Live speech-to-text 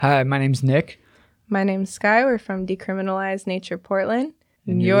Hi, my name's Nick. My name's Sky. We're from Decriminalize Nature Portland.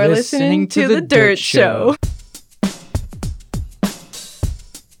 And you're listening to The Dirt Show.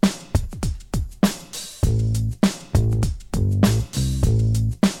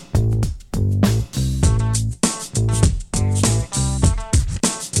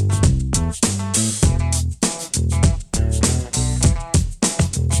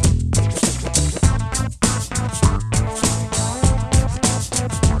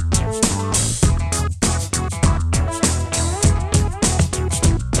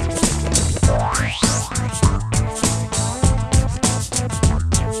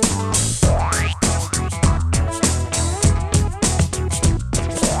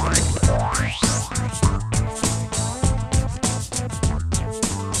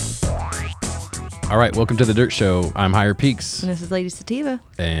 All right, welcome to The Dirt Show. I'm Higher Peaks. And this is Lady Sativa.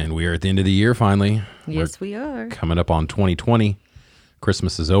 And we are at the end of the year finally. Yes, we are. Coming up on 2020.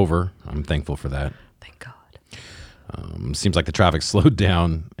 Christmas is over. I'm thankful for that. Thank God. Seems like the traffic slowed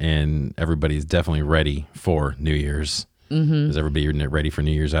down and everybody's definitely ready for New Year's. Mm-hmm. Is everybody ready for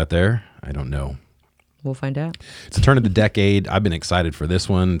New Year's out there? I don't know. We'll find out. It's a turn of the decade. I've been excited for this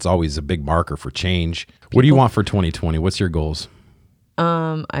one. It's always a big marker for change. What do you want for 2020? What's your goals?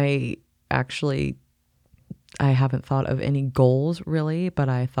 I haven't thought of any goals really, but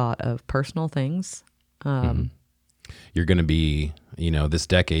I thought of personal things. You're going to be, this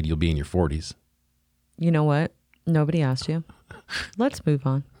decade, you'll be in your 40s. You know what? Nobody asked you. Let's move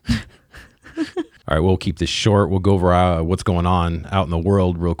on. All right, we'll keep this short. We'll go over what's going on out in the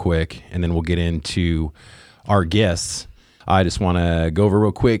world real quick, and then we'll get into our guests. I just want to go over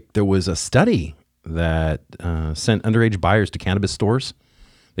real quick. There was a study that sent underage buyers to cannabis stores.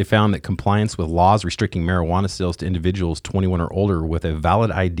 They found that compliance with laws restricting marijuana sales to individuals 21 or older with a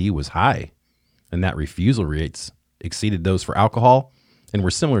valid ID was high, and that refusal rates exceeded those for alcohol and were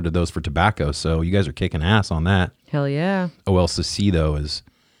similar to those for tobacco. So you guys are kicking ass on that. Hell yeah. OLCC, though, is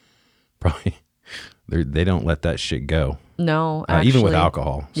probably, they don't let that shit go. No, actually, even with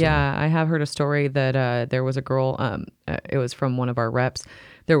alcohol. So. Yeah, I have heard a story that there was a girl, it was from one of our reps.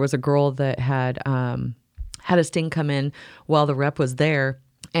 There was a girl that had a sting come in while the rep was there,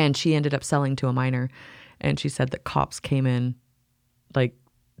 and she ended up selling to a minor. And she said that cops came in,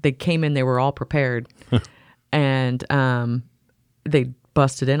 they were all prepared. And they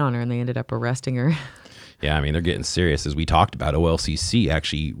busted in on her and they ended up arresting her. Yeah, I mean, they're getting serious. As we talked about, OLCC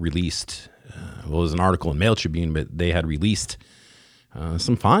actually released, it was an article in Mail Tribune, but they had released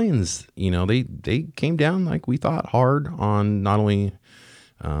some fines. They came down, like we thought, hard on not only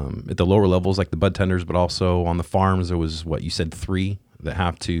at the lower levels, like the bud tenders, but also on the farms. There was, what you said, 3 that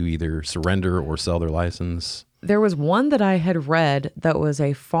have to either surrender or sell their license. There was one that I had read that was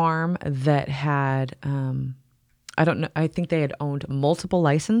a farm that had, I don't know, I think they had owned multiple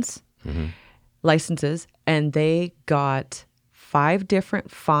licenses, and they got 5 different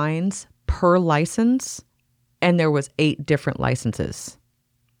fines per license, and there was 8 different licenses.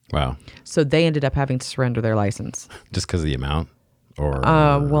 Wow. So they ended up having to surrender their license. Just because of the amount? Or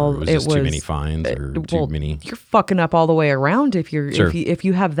it was too many fines or too many? You're fucking up all the way around if you're Sure. if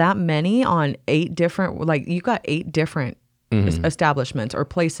you have that many on 8 different, like you got 8 different establishments or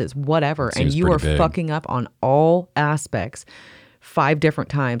places, whatever, and you are big. fucking up on all aspects 5 different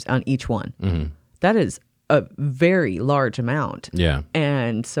times on each one. Mm-hmm. That is a very large amount. Yeah.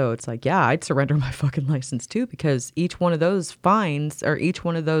 And so it's like, yeah, I'd surrender my fucking license too, because each one of those fines or each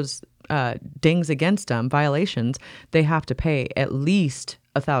one of those dings against them, violations, they have to pay at least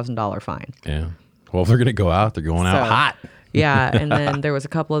 $1,000 fine. Yeah. Well, if they're going to go out, they're going out hot. Yeah. And then there was a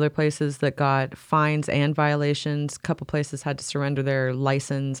couple other places that got fines and violations. A couple places had to surrender their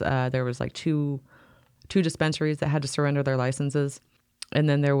license. There was like two dispensaries that had to surrender their licenses. And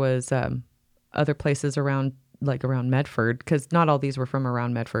then there was other places around Medford, because not all these were from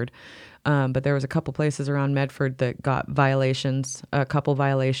around Medford. But there was a couple places around Medford that got a couple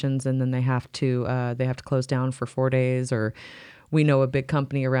violations, and then they have to close down for 4 days. Or we know a big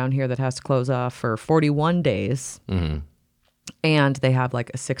company around here that has to close off for 41 days, and they have like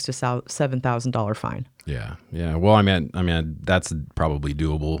a $6,000 to $7,000 fine. Yeah, yeah. Well, I mean, that's probably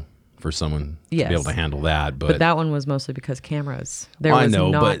doable for someone to be able to handle that. But that one was mostly because cameras. There was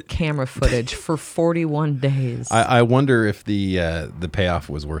not camera footage for 41 days. I wonder if the payoff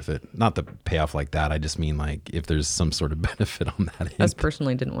was worth it. Not the payoff like that. I just mean like if there's some sort of benefit on that end. I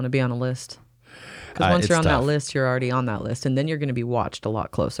personally didn't want to be on a list. Because once you're on that list, you're already on that list, and then you're going to be watched a lot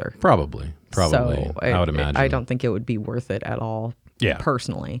closer. Probably. So I would imagine. I don't think it would be worth it at all. Yeah.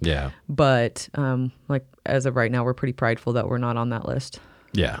 Personally. Yeah. But like as of right now, we're pretty prideful that we're not on that list.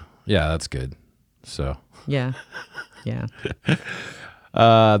 Yeah. Yeah, that's good. So. Yeah. Yeah.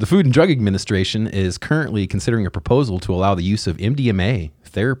 The Food and Drug Administration is currently considering a proposal to allow the use of MDMA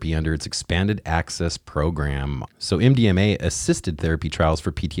therapy under its expanded access program. So MDMA-assisted therapy trials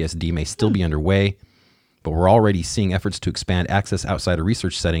for PTSD may still be underway, but we're already seeing efforts to expand access outside a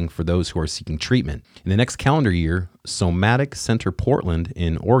research setting for those who are seeking treatment. In the next calendar year, Somatic Center Portland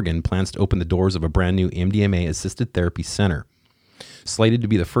in Oregon plans to open the doors of a brand new MDMA-assisted therapy center. Slated to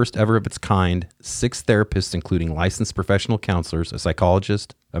be the first ever of its kind, 6 therapists, including licensed professional counselors, a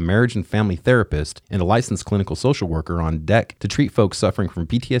psychologist, a marriage and family therapist, and a licensed clinical social worker on deck to treat folks suffering from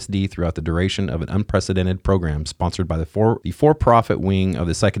PTSD throughout the duration of an unprecedented program sponsored by the for-profit wing of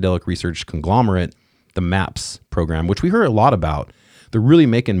the psychedelic research conglomerate, the MAPS program, which we heard a lot about. They're really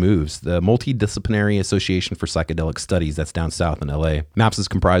making moves. The Multidisciplinary Association for Psychedelic Studies, that's down south in LA. MAPS is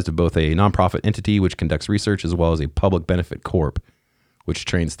comprised of both a nonprofit entity, which conducts research, as well as a public benefit corp, which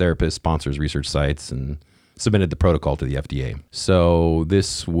trains therapists, sponsors research sites, and submitted the protocol to the FDA. So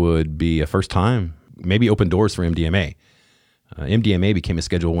this would be a first time, maybe open doors for MDMA. MDMA became a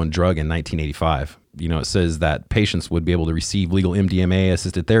Schedule I drug in 1985. You know, it says that patients would be able to receive legal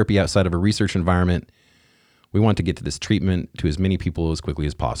MDMA-assisted therapy outside of a research environment. We want to get to this treatment to as many people as quickly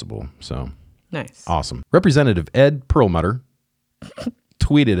as possible. So Nice. awesome. Representative Ed Perlmutter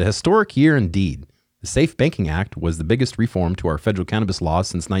tweeted, "A historic year indeed. The SAFE Banking Act was the biggest reform to our federal cannabis laws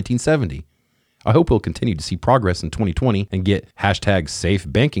since 1970. I hope we'll continue to see progress in 2020 and get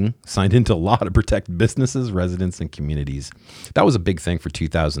 #SafeBanking signed into law to protect businesses, residents, and communities." That was a big thing for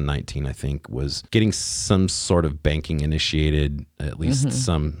 2019, I think, was getting some sort of banking initiated, at least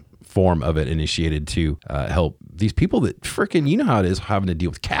some form of it initiated to help these people that freaking, you know how it is having to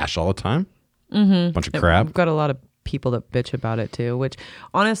deal with cash all the time. Bunch of crap. I've got a lot of people that bitch about it too, which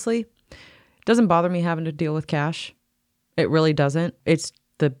honestly doesn't bother me having to deal with cash. It really doesn't. It's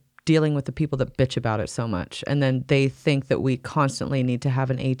the dealing with the people that bitch about it so much. And then they think that we constantly need to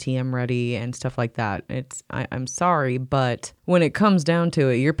have an ATM ready and stuff like that. I'm sorry, but when it comes down to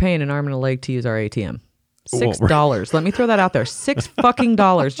it, you're paying an arm and a leg to use our ATM. $6. Let me throw that out there.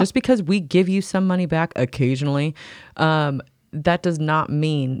 $6 just because we give you some money back occasionally. That does not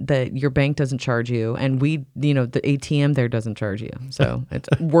mean that your bank doesn't charge you, and the ATM there doesn't charge you. So it's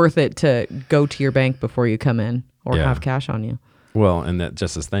worth it to go to your bank before you come in or have cash on you. Well, and that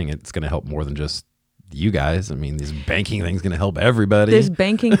just this thing, it's going to help more than just you guys. I mean, this banking thing's going to help everybody. This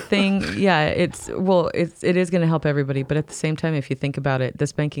banking thing, yeah, it is going to help everybody. But at the same time, if you think about it,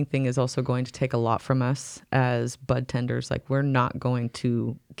 this banking thing is also going to take a lot from us as bud tenders. Like, we're not going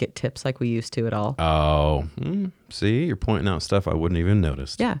to get tips like we used to at all. Oh, see, you're pointing out stuff I wouldn't even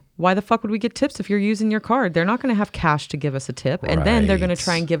notice. Yeah. Why the fuck would we get tips if you're using your card? They're not going to have cash to give us a tip. And then they're going to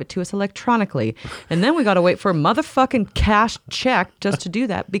try and give it to us electronically. And then we got to wait for a motherfucking cash check just to do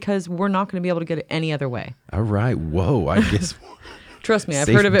that because we're not going to be able to get it any other way. All right. Whoa. I guess. Trust me, I've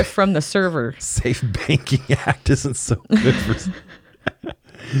heard of it from the server. Safe Banking Act isn't so good for...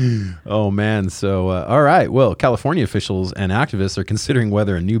 Oh, man. So, all right. Well, California officials and activists are considering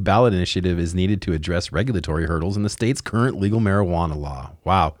whether a new ballot initiative is needed to address regulatory hurdles in the state's current legal marijuana law.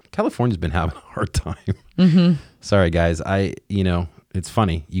 Wow. California's been having a hard time. Sorry, guys. It's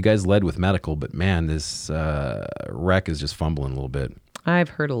funny. You guys led with medical, but man, this rec is just fumbling a little bit. I've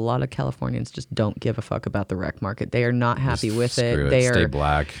heard a lot of Californians just don't give a fuck about the rec market. They are not happy with it. Stay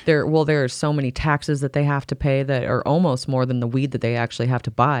black. There are so many taxes that they have to pay that are almost more than the weed that they actually have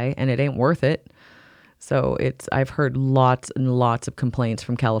to buy, and it ain't worth it. So I've heard lots and lots of complaints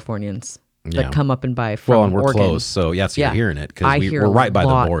from Californians that come up and buy from Well, and we're Oregon. close, so you're hearing it because we're right by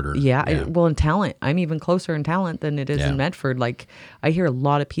the border. Yeah, in Talent, I'm even closer in Talent than it is in Medford. Like, I hear a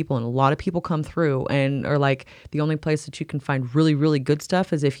lot of people, and a lot of people come through and are like, the only place that you can find really, really good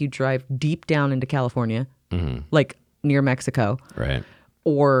stuff is if you drive deep down into California, like near Mexico. Right.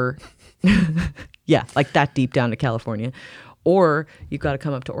 Or, like that deep down to California. Or you've got to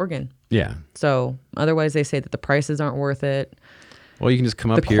come up to Oregon. Yeah. So otherwise they say that the prices aren't worth it. Well, you can just come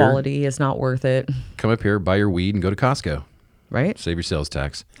up here. The quality is not worth it. Come up here, buy your weed, and go to Costco. Right? Save your sales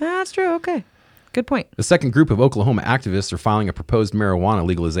tax. That's true. Okay. Good point. The second group of Oklahoma activists are filing a proposed marijuana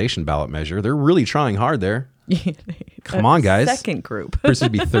legalization ballot measure. They're really trying hard there. Come on, guys. Second group. This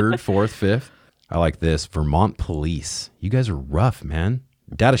would be third, fourth, fifth. I like this. Vermont police. You guys are rough, man.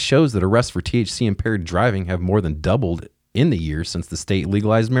 Data shows that arrests for THC impaired driving have more than doubled in the year since the state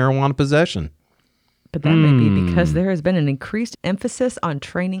legalized marijuana possession. But that may be because there has been an increased emphasis on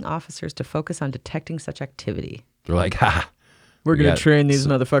training officers to focus on detecting such activity. They're like, we're going to train these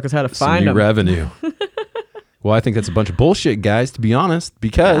motherfuckers how to find them. Revenue. Well, I think that's a bunch of bullshit, guys, to be honest,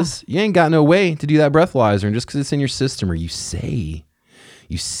 because you ain't got no way to do that breathalyzer. And just because it's in your system or you say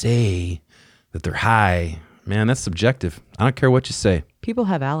that they're high, man, that's subjective. I don't care what you say. People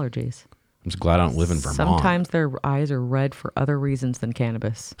have allergies. I'm just glad I don't live in Vermont. Sometimes their eyes are red for other reasons than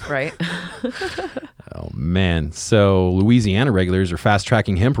cannabis, right? Oh, man. So Louisiana regulators are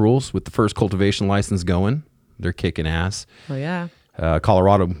fast-tracking hemp rules with the first cultivation license going. They're kicking ass. Well, yeah.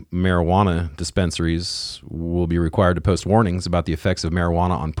 Colorado marijuana dispensaries will be required to post warnings about the effects of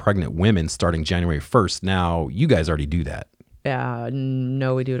marijuana on pregnant women starting January 1st. Now, you guys already do that. Yeah,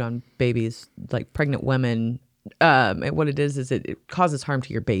 no, we do it on babies, like pregnant women. And what it is it causes harm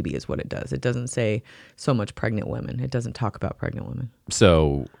to your baby is what it does. It doesn't say so much pregnant women. It doesn't talk about pregnant women.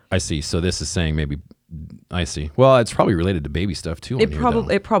 So I see. So this is saying maybe, I see. Well, it's probably related to baby stuff too. It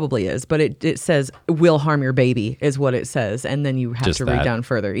probably is, but it says will harm your baby is what it says. And then you have Just to that. read down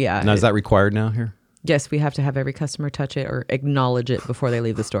further. Yeah. Now, is that required now here? Yes, we have to have every customer touch it or acknowledge it before they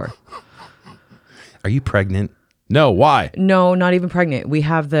leave the store. Are you pregnant? No, why? No, not even pregnant. We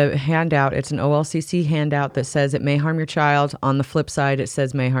have the handout. It's an OLCC handout that says it may harm your child. On the flip side, it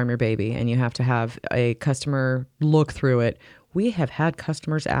says may harm your baby. And you have to have a customer look through it. We have had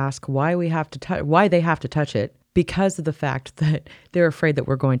customers ask why they have to touch it because of the fact that they're afraid that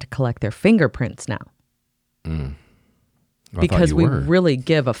we're going to collect their fingerprints now. Because we really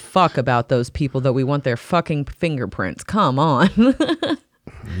give a fuck about those people that we want their fucking fingerprints. Come on.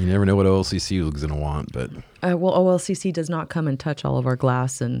 You never know what OLCC is going to want, but well, OLCC does not come and touch all of our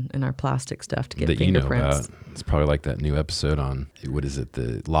glass and our plastic stuff to get that fingerprints. You know about. It's probably like that new episode on, what is it,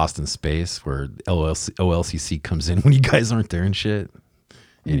 the Lost in Space, where OLCC comes in when you guys aren't there and shit.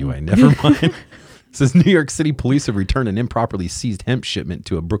 Anyway, never mind. It says New York City police have returned an improperly seized hemp shipment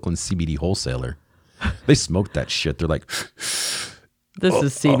to a Brooklyn CBD wholesaler. They smoked that shit. They're like, this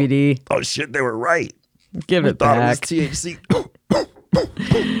is CBD. Oh shit, they were right. Give it Thought back. it was THC.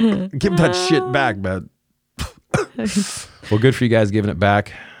 Give that shit back, man. Well, good for you guys giving it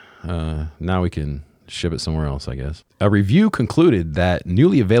back. Now we can ship it somewhere else, I guess. A review concluded that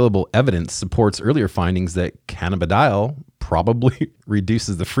newly available evidence supports earlier findings that cannabidiol probably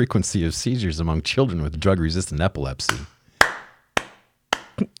reduces the frequency of seizures among children with drug-resistant epilepsy.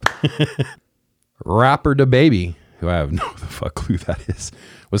 Rapper DaBaby, who I have no the fuck clue that is,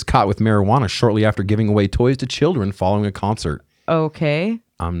 was caught with marijuana shortly after giving away toys to children following a concert. Okay.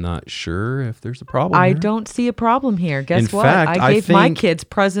 I'm not sure if there's a problem I here. don't see a problem here. Guess In what? fact, I gave my kids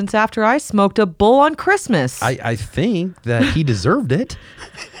presents after I smoked a bowl on Christmas. I think that he deserved it.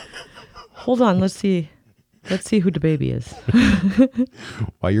 Hold on. Let's see. Let's see who DaBaby is.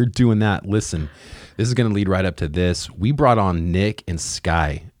 While you're doing that, listen, this is going to lead right up to this. We brought on Nick and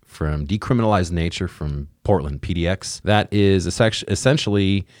Sky from Decriminalized Nature from Portland, PDX. That is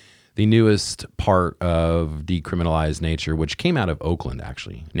essentially the newest part of Decriminalized Nature, which came out of Oakland,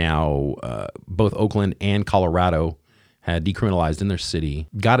 actually. Now, both Oakland and Colorado had decriminalized in their city,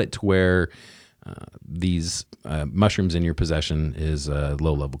 got it to where these mushrooms in your possession is a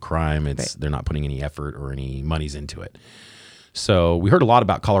low-level crime. They're not putting any effort or any monies into it. So we heard a lot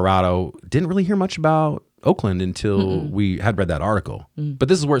about Colorado. Didn't really hear much about Oakland until we had read that article. But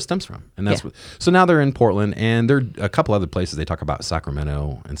this is where it stems from. And that's so now they're in Portland, and there are a couple other places they talk about,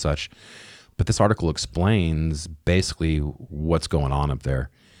 Sacramento and such. But this article explains basically what's going on up there.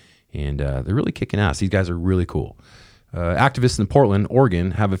 And they're really kicking ass. These guys are really cool. Activists in Portland,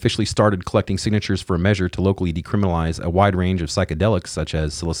 Oregon, have officially started collecting signatures for a measure to locally decriminalize a wide range of psychedelics such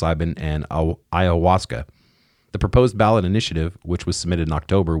as psilocybin and ayahuasca. The proposed ballot initiative, which was submitted in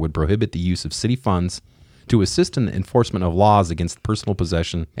October, would prohibit the use of city funds to assist in the enforcement of laws against personal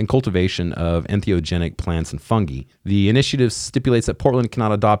possession and cultivation of entheogenic plants and fungi. The initiative stipulates that Portland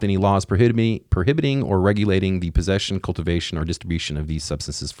cannot adopt any laws prohibiting or regulating the possession, cultivation, or distribution of these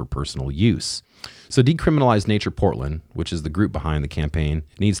substances for personal use. So Decriminalized Nature Portland, which is the group behind the campaign,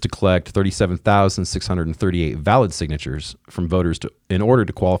 needs to collect 37,638 valid signatures from voters in order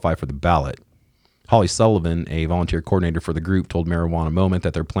to qualify for the ballot. Holly Sullivan, a volunteer coordinator for the group, told Marijuana Moment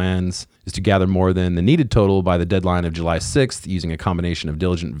that their plans is to gather more than the needed total by the deadline of July 6th using a combination of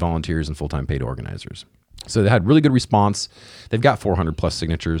diligent volunteers and full-time paid organizers. So they had really good response. They've got 400 plus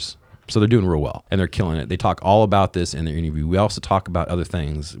signatures, so they're doing real well, and they're killing it. They talk all about this in their interview. We also talk about other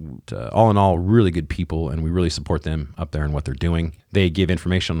things. All in all, really good people, and we really support them up there and what they're doing. They give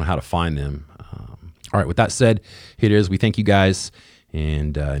information on how to find them. All right, with that said, here it is. We thank you guys.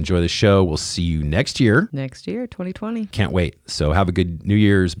 And enjoy the show. We'll see you next year. Next year, 2020. Can't wait. So have a good New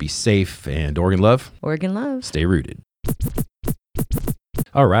Year's. Be safe. And Oregon love. Oregon love. Stay rooted.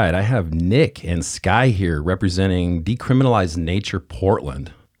 All right. I have Nick and Sky here representing Decriminalized Nature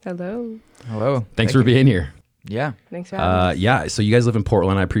Portland. Hello. Hello. Thanks for being here. Yeah. Thanks for having us. Yeah. So you guys live in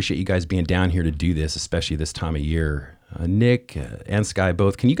Portland. I appreciate you guys being down here to do this, especially this time of year. Nick and Sky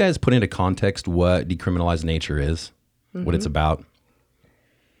both. Can you guys put into context what Decriminalized Nature is? What it's about?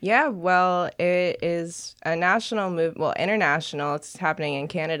 Yeah, well, it is a national move. Well, international. It's happening in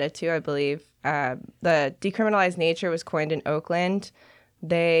Canada too, I believe. The decriminalized nature was coined in Oakland.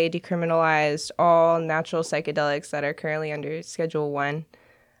 They decriminalized all natural psychedelics that are currently under Schedule 1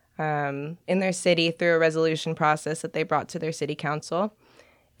 in their city through a resolution process that they brought to their city council.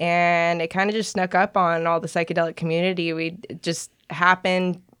 And it kind of just snuck up on all the psychedelic community. It just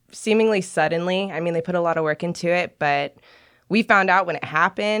happened seemingly suddenly. I mean, they put a lot of work into it, but we found out when it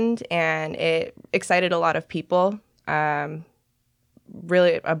happened, and it excited a lot of people,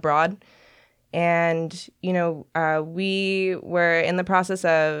 really abroad. And, we were in the process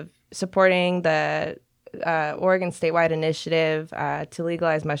of supporting the Oregon statewide initiative to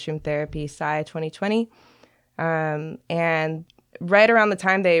legalize mushroom therapy, PSI 2020. And right around the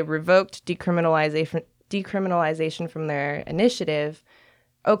time they revoked decriminalization from their initiative,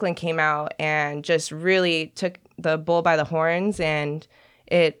 Oakland came out and just really took the bull by the horns, and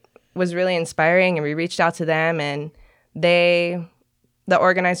it was really inspiring. And we reached out to them, and the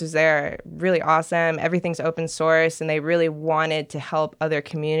organizers there are really awesome. Everything's open source, and they really wanted to help other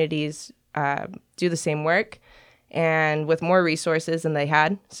communities do the same work and with more resources than they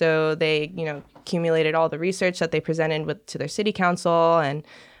had. So they, accumulated all the research that they presented to their city council and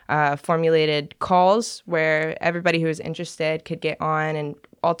formulated calls where everybody who was interested could get on and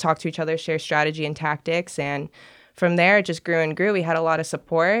all talk to each other, share strategy and tactics. And from there, it just grew and grew. We had a lot of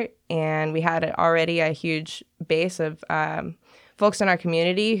support, and we had already a huge base of folks in our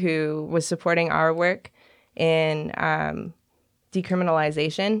community who was supporting our work in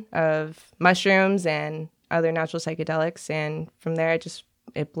decriminalization of mushrooms and other natural psychedelics. And from there,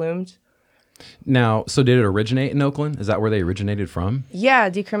 it bloomed. Now, so did it originate in Oakland? Is that where they originated from? Yeah,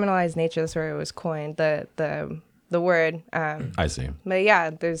 decriminalized nature, that's where it was coined, the word. I see. But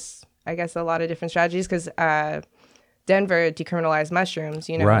yeah, there's, I guess, a lot of different strategies because Denver decriminalized mushrooms,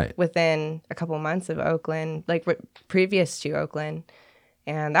 Right. within a couple months of Oakland, like previous to Oakland.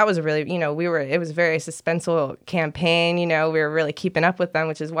 And that was a really, it was a very suspenseful campaign. We were really keeping up with them,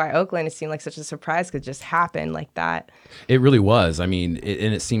 which is why Oakland, it seemed like such a surprise could just happen like that. It really was. I mean,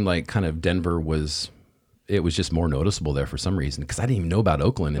 and it seemed like kind of Denver it was just more noticeable there for some reason, because I didn't even know about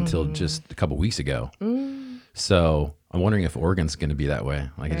Oakland until just a couple weeks ago. So I'm wondering if Oregon's going to be that way.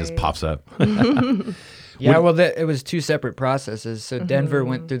 Like, it just pops up. Yeah, well, it was two separate processes. So Denver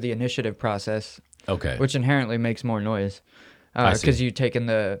went through the initiative process, Okay. which inherently makes more noise I see. because you've taken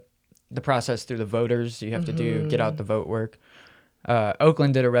the process through the voters. You have to get out the vote work.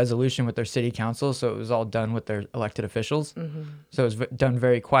 Oakland did a resolution with their city council, so it was all done with their elected officials. So it was done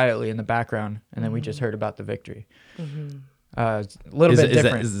very quietly in the background, and then we just heard about the victory. It's a little bit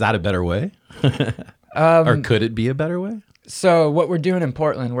different. Is that a better way? Or could it be a better way? So what we're doing in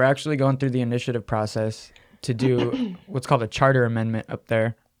Portland, we're actually going through the initiative process to do what's called a charter amendment up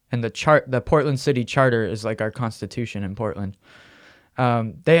there. And the Portland City Charter is like our constitution in Portland.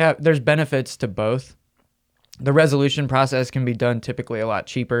 There's benefits to both. The resolution process can be done typically a lot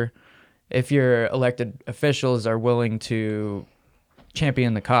cheaper if your elected officials are willing to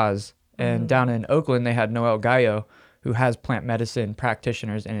champion the cause. And down in Oakland, they had Noel Gallo, who has plant medicine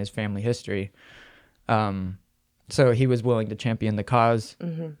practitioners in his family history. So he was willing to champion the cause.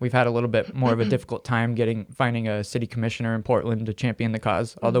 We've had a little bit more of a difficult time finding a city commissioner in Portland to champion the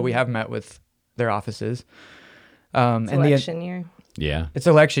cause, although we have met with their offices. It's election year. Yeah. It's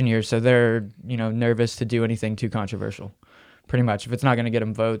election year, so they're nervous to do anything too controversial. Pretty much, if it's not going to get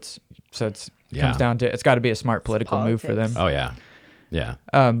them votes, so it comes down to it's got to be a smart political move for them. Oh, yeah. Yeah.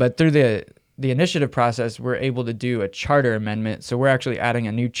 But through the initiative process, we're able to do a charter amendment. So we're actually adding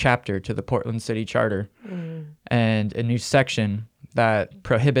a new chapter to the Portland City Charter and a new section that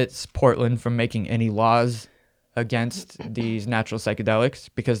prohibits Portland from making any laws against these natural psychedelics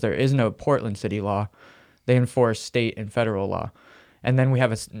because there is no Portland City law. They enforce state and federal law. And then we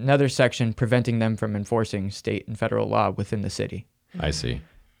have another section preventing them from enforcing state and federal law within the city. I see.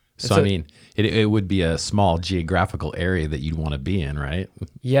 So, I mean, it would be a small geographical area that you'd want to be in, right?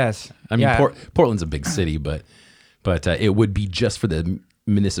 Yes. I mean, Portland's a big city, but it would be just for the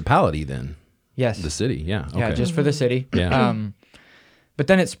municipality then. Yes. The city, yeah. Okay. Yeah, just for the city. Yeah. But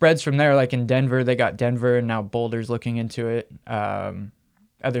then it spreads from there. Like in Denver, they got Denver, and now Boulder's looking into it.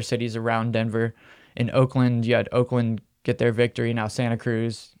 Other cities around Denver. In Oakland, you had Oakland get their victory. Now Santa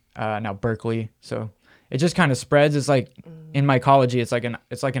Cruz, now Berkeley. So it just kind of spreads. It's like in mycology,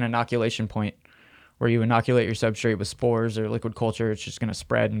 it's like an inoculation point where you inoculate your substrate with spores or liquid culture. It's just going to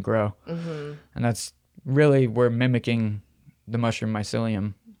spread and grow. And that's really, we're mimicking the mushroom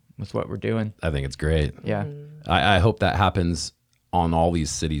mycelium with what we're doing. I think it's great. Yeah. I hope that happens on all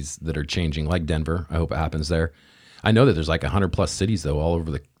these cities that are changing, like Denver. I hope it happens there. I know that there's like 100 plus cities though all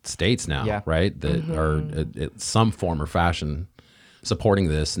over states now, Yeah. right? That are at some form or fashion supporting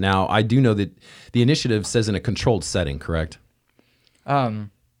this. Now, I do know that the initiative says in a controlled setting, correct?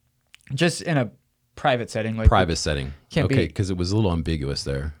 Just in a private setting, like Private setting. can't Okay, be- because it was a little ambiguous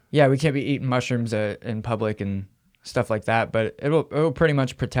there. Yeah, we can't be eating mushrooms in public and stuff like that. But it will pretty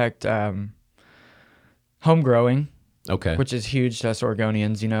much protect home growing, Okay. which is huge to us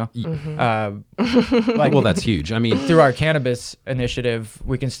Oregonians. You know, Like, well, that's huge. I mean, through our cannabis initiative,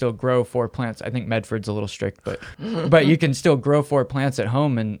 we can still grow 4 plants. I think Medford's a little strict, but you can still grow 4 plants at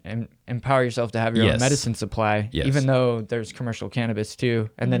home and empower yourself to have your own Yes. medicine supply, Yes. even though there's commercial cannabis too.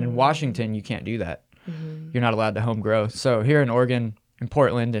 And then in Washington, you can't do that. You're not allowed to home grow. So here in Oregon, in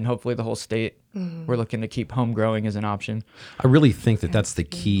Portland, and hopefully the whole state, we're looking to keep home growing as an option. I really think that that's the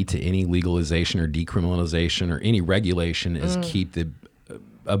key to any legalization or decriminalization or any regulation is keep the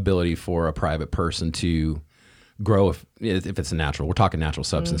ability for a private person to grow if it's a natural. We're talking natural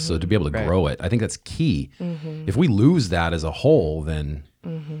substance, so to be able to Right. grow it, I think that's key. If we lose that as a whole, then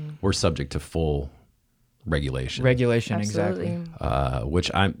we're subject to full regulation. Regulation, Absolutely. exactly.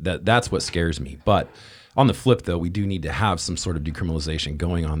 Which that's what scares me. But on the flip, though, we do need to have some sort of decriminalization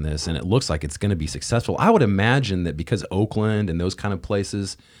going on this, and it looks like it's going to be successful. I would imagine that because Oakland and those kind of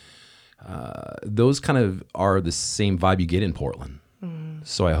places, those kind of are the same vibe you get in Portland.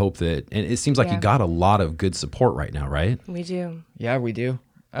 So I hope that, and it seems like you Yeah. got a lot of good support right now, right? We do. Yeah, we do.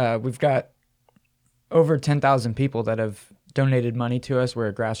 We've got over 10,000 people that have donated money to us. We're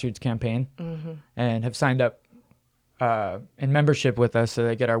a grassroots campaign and have signed up in membership with us, so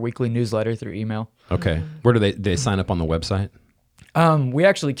they get our weekly newsletter through email. Okay. Where do they sign up on the website? We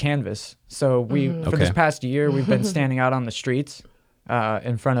actually canvass. So for this Okay. past year, we've been standing out on the streets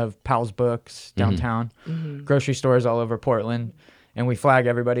in front of Powell's Books downtown, grocery stores all over Portland. And we flag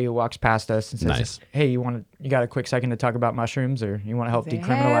everybody who walks past us and says, Nice. "Hey, you got a quick second to talk about mushrooms, or you want to help Say, decriminalize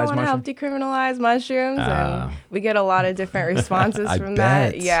hey, I want to mushrooms?" help decriminalize mushrooms, and we get a lot of different responses I from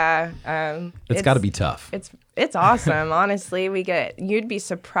bet. that. Yeah, It's got to be tough. It's awesome. Honestly, you'd be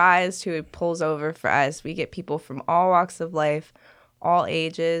surprised who pulls over for us. We get people from all walks of life, all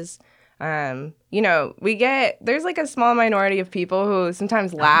ages. There's like a small minority of people who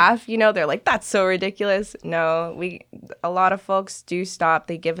sometimes laugh. They're like, "That's so ridiculous." No, a lot of folks do stop.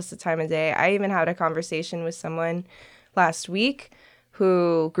 They give us the time of day. I even had a conversation with someone last week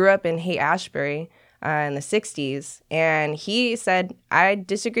who grew up in Haight-Ashbury in the 60s, and he said, "I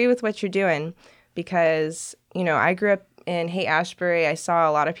disagree with what you're doing because, I grew up in Haight-Ashbury. I saw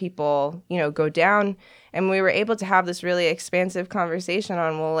a lot of people, go down, and we were able to have this really expansive conversation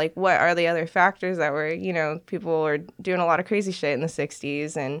on, well, like, what are the other factors that were, people were doing a lot of crazy shit in the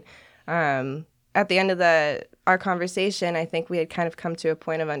 60s. And at the end of our conversation, I think we had kind of come to a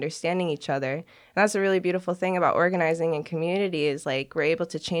point of understanding each other. And that's a really beautiful thing about organizing in community is, like, we're able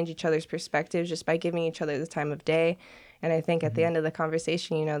to change each other's perspectives just by giving each other the time of day. And I think at the end of the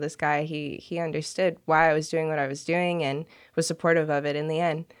conversation, this guy, he understood why I was doing what I was doing and was supportive of it in the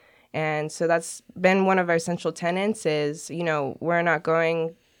end. And so that's been one of our central tenets is, we're not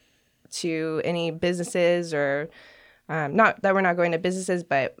going to any businesses or not that we're not going to businesses,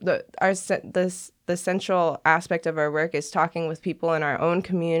 but the central aspect of our work is talking with people in our own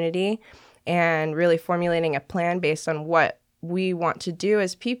community and really formulating a plan based on what we want to do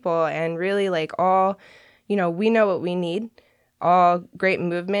as people and really like all, we know what we need. All great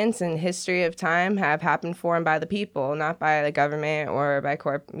movements in history of time have happened for and by the people, not by the government or by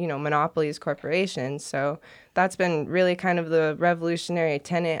monopolies, corporations. So that's been really kind of the revolutionary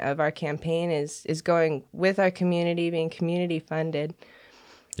tenet of our campaign is going with our community, being community funded.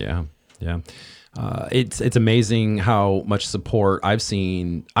 Yeah. It's amazing how much support I've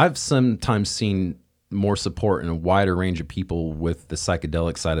seen. I've sometimes seen more support in a wider range of people with the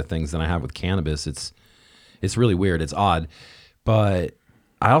psychedelic side of things than I have with cannabis. It's really weird. It's odd. But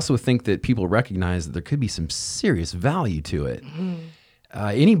I also think that people recognize that there could be some serious value to it.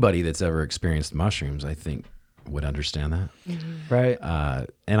 Anybody that's ever experienced mushrooms, I think, would understand that. Right.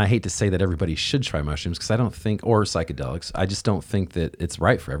 And I hate to say that everybody should try mushrooms because I don't think, or psychedelics, I just don't think that it's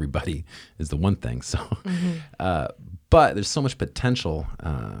right for everybody is the one thing. So, but there's so much potential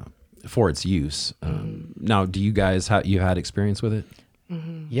for its use. Now, do you guys, you had experience with it?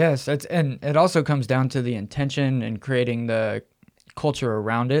 Yes, and it also comes down to the intention and creating the culture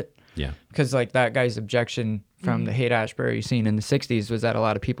around it. Yeah. Because like that guy's objection from the Haight-Ashbury scene in the 60s was that a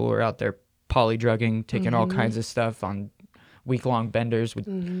lot of people were out there polydrugging, taking all kinds of stuff on week-long benders with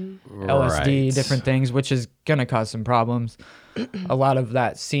LSD, Right. different things, which is going to cause some problems. A lot of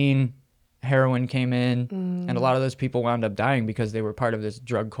that scene heroin came in, and a lot of those people wound up dying because they were part of this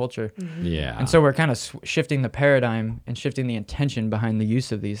drug culture. Yeah. And so we're kind of shifting the paradigm and shifting the intention behind the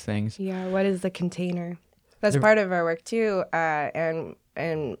use of these things. Yeah, what is the container? That's part of our work too, and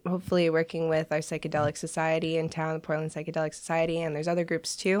hopefully working with our psychedelic society in town, the Portland Psychedelic Society, and there's other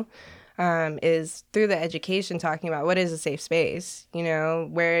groups too, is through the education talking about what is a safe space, you know,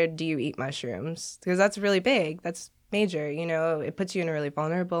 where do you eat mushrooms? Because that's really big, that's major, you know, it puts you in a really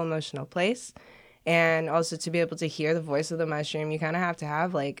vulnerable emotional place. And also to be able to hear the voice of the mushroom, you kind of have to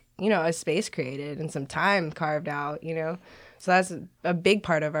have like, you know, a space created and some time carved out, you know. So that's a big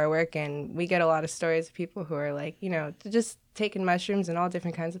part of our work, and we get a lot of stories of people who are like, you know, just taking mushrooms in all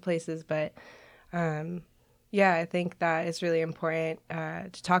different kinds of places. But yeah, I think that it's really important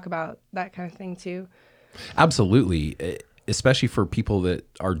to talk about that kind of thing too. Absolutely, especially for people that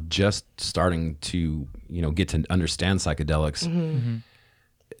are just starting to, you know, get to understand psychedelics.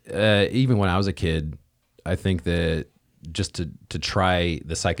 Even when I was a kid, I think that just to try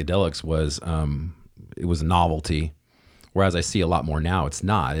the psychedelics was it was a novelty. Whereas I see a lot more now, it's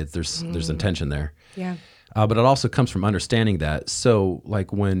not. There's intention there. Yeah. But it also comes from understanding that. So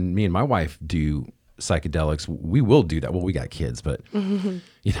like when me and my wife do psychedelics, we will do that. Well, we got kids, but you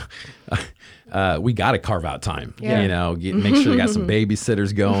know, we got to carve out time. Yeah. You know, make sure they got some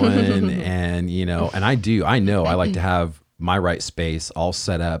babysitters going, and you know, and I know I like to have my right space all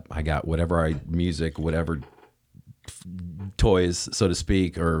set up. I got whatever music, whatever toys, so to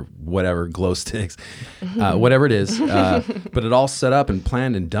speak, or whatever, glow sticks, whatever it is, but it all set up and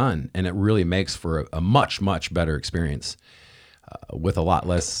planned and done, and it really makes for a much, much better experience with a lot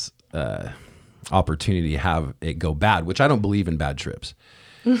less opportunity to have it go bad, which I don't believe in bad trips.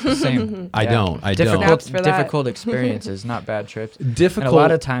 Same. I don't. Snaps for that. Difficult experiences, not bad trips. Difficult. And a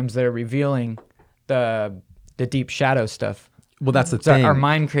lot of times they're revealing the deep shadow stuff. Well, that's the So thing. our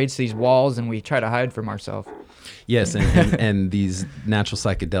mind creates these walls, and we try to hide from ourselves. Yes, and these natural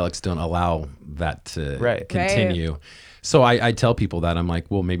psychedelics don't allow that to continue. So I tell people that, I'm like,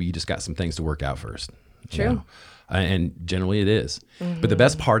 well, maybe you just got some things to work out first. True. You know? And generally it is. But the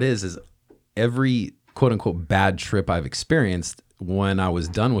best part is every quote unquote bad trip I've experienced, when I was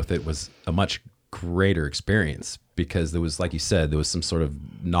done with it, was a much greater experience, because there was, like you said, there was some sort of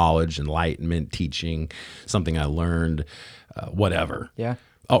knowledge, enlightenment, teaching, something I learned, whatever. Yeah.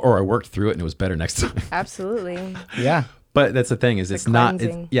 Or I worked through it and it was better next time. Absolutely. Yeah. But that's the thing, is it's not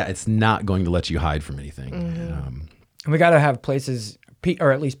going to let you hide from anything. And we got to have places,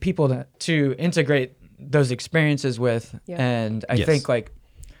 or at least people to integrate those experiences with. Yeah. And I think like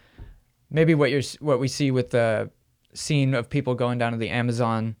maybe what we see with the scene of people going down to the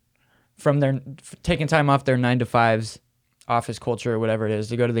Amazon from taking time off their 9-to-5s, office culture or whatever it is,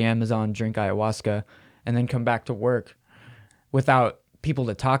 to go to the Amazon, drink ayahuasca, and then come back to work without people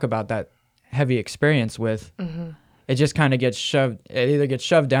to talk about that heavy experience with. It just kind of gets shoved. It either gets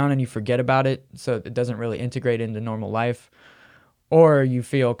shoved down and you forget about it, so it doesn't really integrate into normal life, or you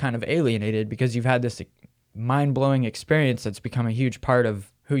feel kind of alienated because you've had this mind-blowing experience that's become a huge part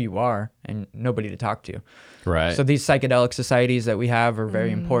of who you are and nobody to talk to. Right. So these psychedelic societies that we have are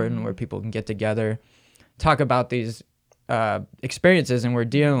very important, where people can get together, talk about these experiences, and we're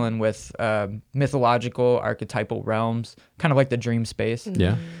dealing with mythological, archetypal realms, kind of like the dream space.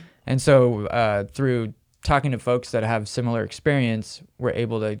 Yeah. And so through talking to folks that have similar experience, we're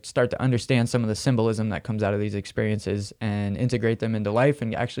able to start to understand some of the symbolism that comes out of these experiences and integrate them into life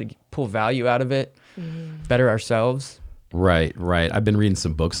and actually pull value out of it, better ourselves. Right. I've been reading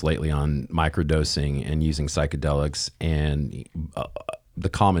some books lately on microdosing and using psychedelics, and the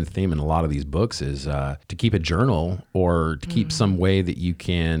common theme in a lot of these books is to keep a journal, or to keep some way that you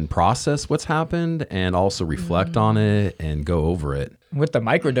can process what's happened and also reflect on it and go over it. With the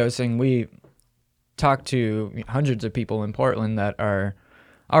microdosing, we talked to hundreds of people in Portland that are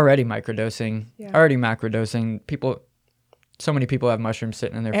already microdosing, already macrodosing. So many people have mushrooms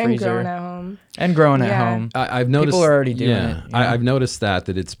sitting in their freezer. And growing at home. And growing at home. I've noticed people are already doing it. You know? I've noticed that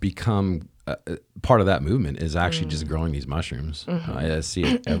it's become part of that movement is actually just growing these mushrooms. I see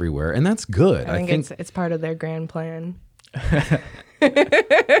it everywhere, and that's good. I think it's part of their grand plan.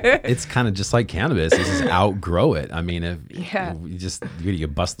 It's kind of just like cannabis. It's just outgrow it. I mean, if you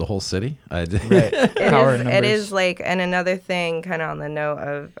bust the whole city. It is like, and another thing, kind of on the note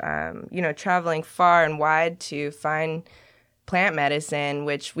of traveling far and wide to find plant medicine,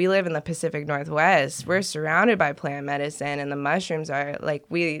 which we live in the Pacific Northwest. We're surrounded by plant medicine, and the mushrooms are like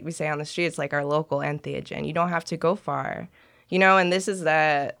we say on the street, it's like our local entheogen. You don't have to go far, and this is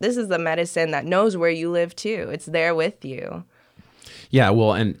the medicine that knows where you live too. It's there with you. Yeah,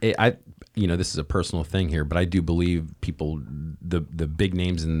 well, and this is a personal thing here, but I do believe people, the big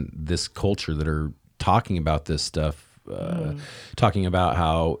names in this culture that are talking about this stuff, talking about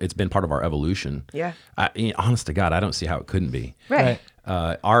how it's been part of our evolution. Yeah. Honest to God, I don't see how it couldn't be. Right.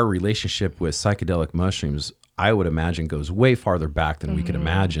 Our relationship with psychedelic mushrooms, I would imagine, goes way farther back than we could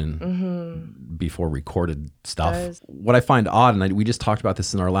imagine before recorded stuff. What I find odd, and we just talked about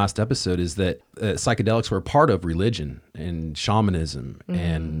this in our last episode, is that psychedelics were a part of religion and shamanism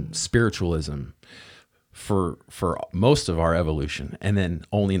and spiritualism for most of our evolution. And then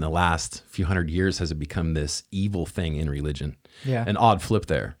only in the last few hundred years has it become this evil thing in religion. Yeah. An odd flip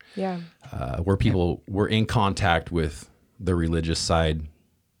there. Yeah. Where people were in contact with the religious side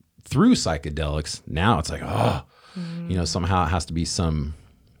through psychedelics. Now it's like, somehow it has to be some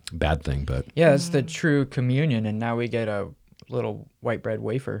bad thing. But Yeah, it's the true communion, and now we get a little white bread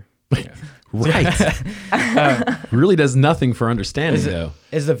wafer. right. Really does nothing for understanding, though.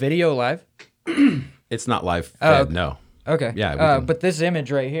 Is the video live? It's not live fed, okay. no. Okay. Yeah, we can- but this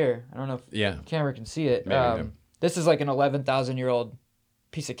image right here, I don't know if Yeah. the camera can see it. Maybe, no. This is like an 11,000-year-old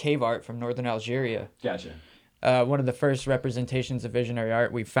piece of cave art from northern Algeria. Gotcha. One of the first representations of visionary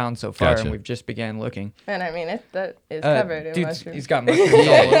art we've found so far, Gotcha. and we've just began looking. And I mean, it that is covered in Dude's, mushrooms. he's got mushrooms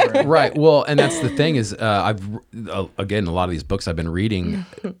all over him. Right. Well, and that's the thing is, again, a lot of these books I've been reading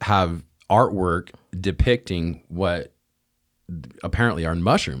have artwork depicting what apparently are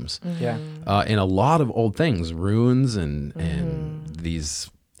mushrooms. Yeah. In a lot of old things, ruins and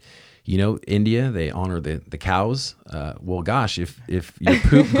these, India, they honor the cows. Well, gosh, if your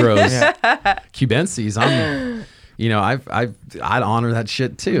poop grows cubensis, I'd honor that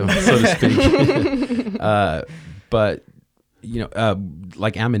shit too, so to speak. But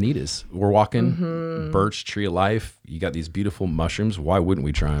like Amanitas, we're walking birch tree of life. You got these beautiful mushrooms. Why wouldn't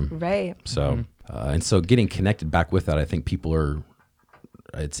we try them? Right. So, and so getting connected back with that, I think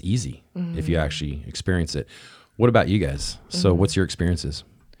it's easy if you actually experience it. What about you guys? So what's your experiences?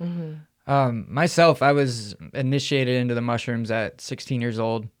 Myself, I was initiated into the mushrooms at 16 years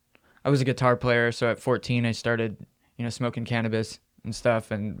old. I was a guitar player, so at 14 I started, smoking cannabis and stuff,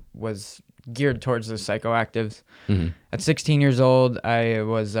 and was geared towards the psychoactives. At 16 years old, I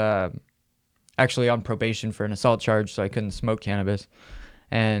was actually on probation for an assault charge, so I couldn't smoke cannabis,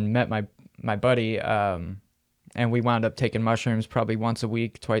 and met my buddy, and we wound up taking mushrooms probably once a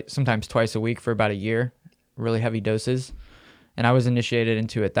week, sometimes twice a week for about a year, really heavy doses, and I was initiated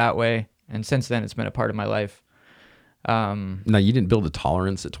into it that way, and since then it's been a part of my life. Now, you didn't build a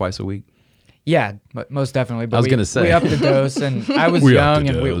tolerance at twice a week? Yeah, but most definitely. But I was gonna say. we upped the dose, and I was We upped young,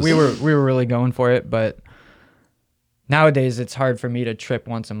 the and dose. we were really going for it. But nowadays, it's hard for me to trip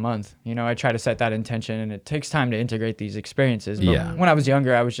once a month. I try to set that intention, and it takes time to integrate these experiences. But Yeah. when I was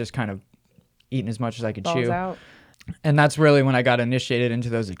younger, I was just kind of eating as much as I could Balls chew, out. and that's really when I got initiated into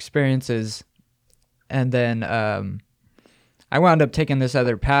those experiences. And then I wound up taking this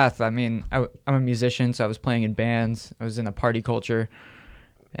other path. I mean, I'm a musician, so I was playing in bands. I was in a party culture,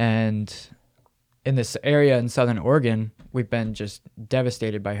 and in this area in Southern Oregon, we've been just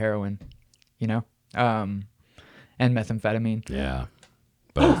devastated by heroin, and methamphetamine. Yeah.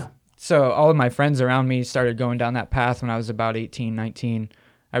 Both. So all of my friends around me started going down that path when I was about 18, 19.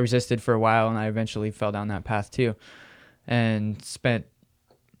 I resisted for a while, and I eventually fell down that path too, and spent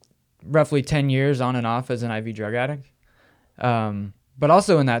roughly 10 years on and off as an IV drug addict. But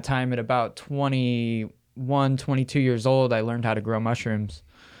also in that time, at about 21, 22 years old, I learned how to grow mushrooms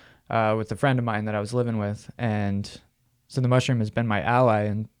with a friend of mine that I was living with. And so the mushroom has been my ally.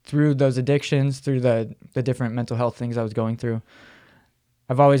 And through those addictions, through the different mental health things I was going through,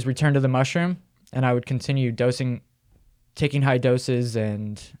 I've always returned to the mushroom, and I would continue taking high doses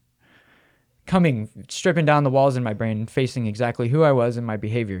and stripping down the walls in my brain, facing exactly who I was and my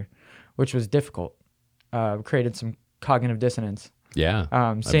behavior, which was difficult. Created some cognitive dissonance. Yeah.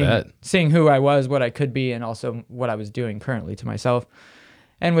 I Seeing bet. seeing who I was, what I could be, and also what I was doing currently to myself.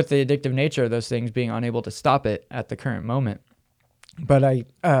 And with the addictive nature of those things, being unable to stop it at the current moment. But I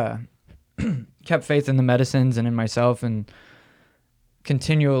kept faith in the medicines and in myself, and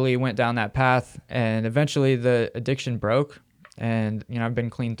continually went down that path. And eventually the addiction broke, and I've been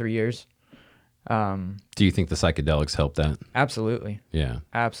clean 3 years. Do you think the psychedelics helped that? Absolutely. Yeah.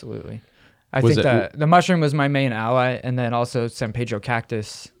 Absolutely. I Was think it- the mushroom was my main ally, and then also San Pedro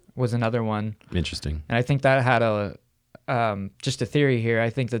cactus was another one. Interesting. And I think that had just a theory here.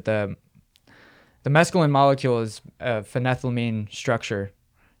 I think that the mescaline molecule is a phenethylamine structure.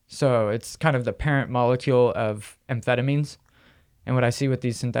 So it's kind of the parent molecule of amphetamines. And what I see with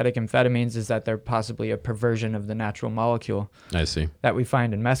these synthetic amphetamines is that they're possibly a perversion of the natural molecule I see. that we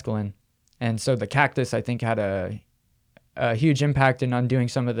find in mescaline. And so the cactus, I think, had a huge impact in undoing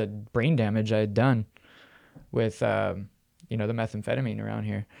some of the brain damage I had done with, the methamphetamine around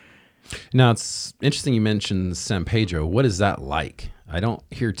here. Now, it's interesting you mentioned San Pedro. What is that like? I don't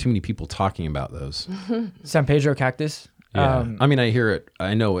hear too many people talking about those. San Pedro cactus. Yeah. I mean, I hear it.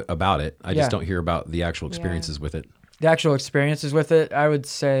 I know about it. I Yeah. just don't hear about the actual experiences with it. The actual experiences with it, I would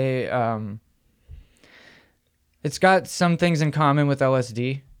say it's got some things in common with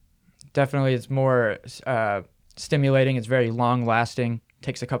LSD. Definitely, it's more stimulating. It's very long lasting.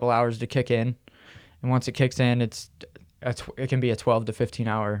 Takes a couple hours to kick in. And once it kicks in, it can be a 12 to 15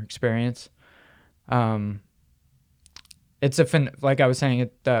 hour experience. It's like I was saying,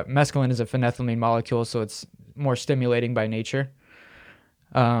 mescaline is a phenethylamine molecule, so it's more stimulating by nature.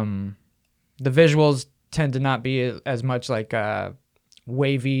 The visuals tend to not be as much like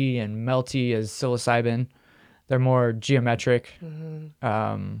wavy and melty as psilocybin. They're more geometric.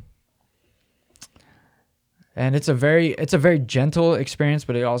 And it's a very gentle experience,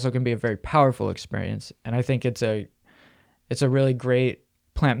 but it also can be a very powerful experience. And I think it's a really great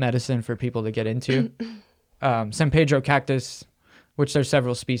plant medicine for people to get into. San Pedro cactus, which there's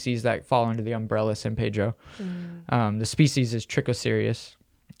several species that fall under the umbrella San Pedro. The species is Trichocereus,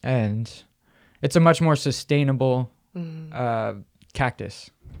 and it's a much more sustainable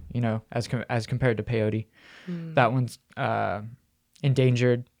cactus, as compared to peyote. That one's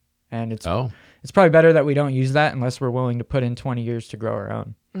endangered, and it's probably better that we don't use that unless we're willing to put in 20 years to grow our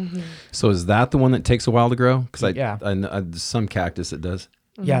own. So is that the one that takes a while to grow? Because Yeah. some cactus it does.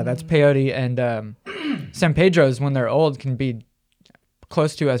 Yeah, that's peyote, and San Pedro's, when they're old, can be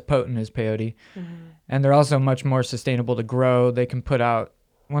close to as potent as peyote, and they're also much more sustainable to grow. They can put out,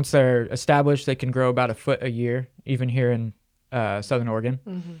 once they're established, they can grow about a foot a year, even here in Southern Oregon.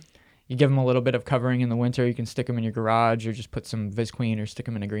 You give them a little bit of covering in the winter. You can stick them in your garage, or just put some Visqueen or stick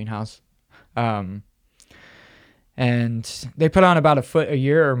them in a greenhouse. And they put on about a foot a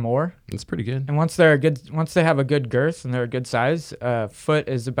year or more. It's pretty good. And once they have a good girth and they're a good size, about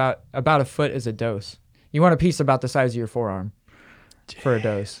a foot is a dose. You want a piece about the size of your forearm for a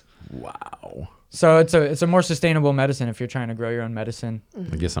dose. Wow. So it's a more sustainable medicine if you're trying to grow your own medicine.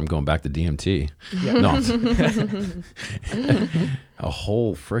 I guess I'm going back to DMT. Yeah. No. A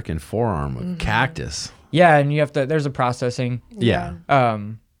whole freaking forearm of cactus. Yeah, and there's a processing. Yeah.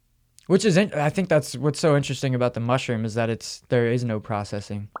 Which is, I think that's what's so interesting about the mushroom, is that there is no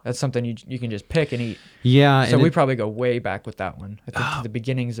processing. That's something you can just pick and eat. Yeah. So we probably go way back with that one. I think to the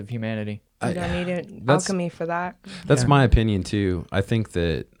beginnings of humanity. You don't need alchemy for that. That's my opinion too. I think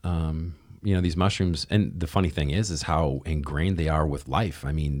that these mushrooms, and the funny thing is how ingrained they are with life.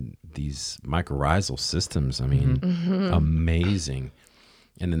 I mean, these mycorrhizal systems, amazing.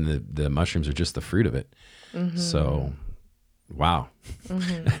 And then the mushrooms are just the fruit of it. So, wow.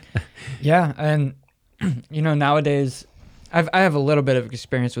 Yeah, and nowadays I have a little bit of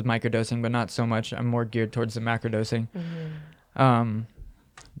experience with microdosing, but not so much. I'm more geared towards the macrodosing.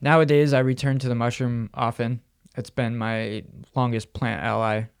 Nowadays I return to the mushroom often. It's been my longest plant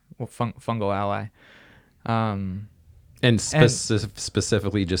ally, fungal ally. And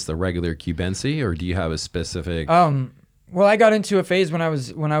specifically just the regular cubensi, or do you have a specific? Well, I got into a phase when I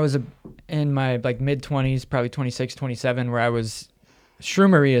was in my mid 20s, probably 26, 27, where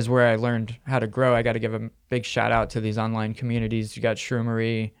Shroomery is where I learned how to grow. I got to give a big shout out to these online communities. You got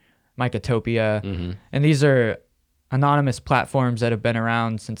Shroomery, Mycotopia, and these are anonymous platforms that have been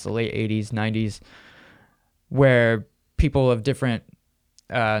around since the late 80s, 90s, where people of different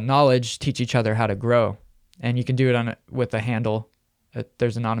knowledge teach each other how to grow. And you can do it with a handle.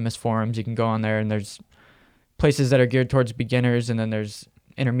 There's anonymous forums. You can go on there, and there's places that are geared towards beginners, and then there's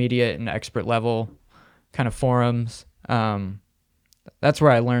intermediate and expert level kind of forums. That's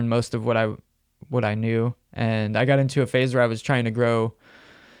where I learned most of what I knew. And I got into a phase where I was trying to grow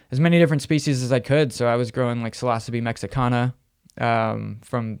as many different species as I could. So I was growing like Psilocybe mexicana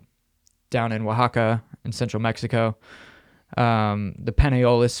from down in Oaxaca in central Mexico. The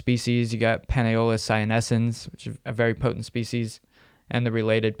Panaeolus species, you got Panaeolus cyanescens, which is a very potent species, and the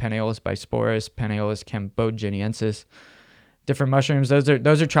related Panaeolus bisporus, Panaeolus cambodgiensis. Different mushrooms. Those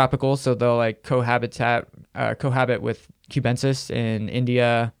are tropical, so they'll cohabit with cubensis in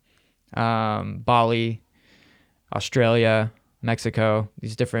India, Bali, Australia, Mexico.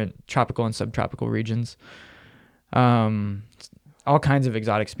 These different tropical and subtropical regions. All kinds of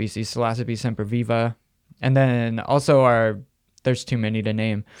exotic species. Psilocybe semperviva, and then also there's too many to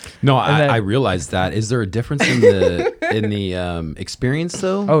name. No, I realize that. Is there a difference in the experience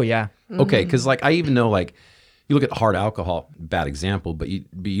though? Oh yeah. Okay, because I even know you look at hard alcohol, bad example, but you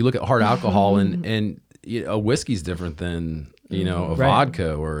look at hard alcohol and a whiskey's different than you know, a Right.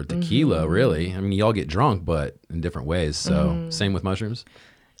 vodka or tequila, really. I mean, you all get drunk, but in different ways. So same with mushrooms.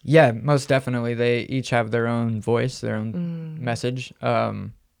 Yeah, most definitely. They each have their own voice, their own message.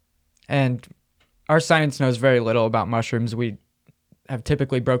 And our science knows very little about mushrooms. We have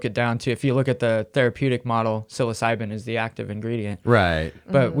typically broke it down to, if you look at the therapeutic model, psilocybin is the active ingredient. Right.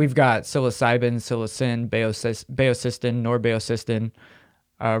 But we've got psilocybin, psilocin, baeocystin, norbaeocystin,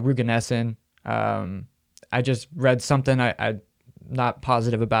 rugonesin. I just read something, I'm not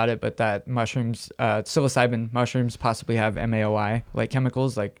positive about it, but that mushrooms, psilocybin mushrooms possibly have MAOI, like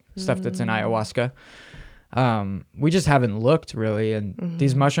chemicals, like stuff that's in ayahuasca. We just haven't looked really. And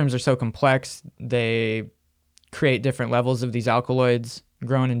these mushrooms are so complex. They create different levels of these alkaloids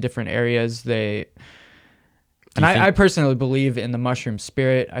grown in different areas. I personally believe in the mushroom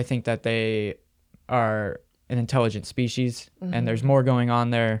spirit. I think that they are an intelligent species, and there's more going on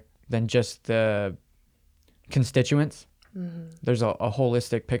there than just the constituents. There's a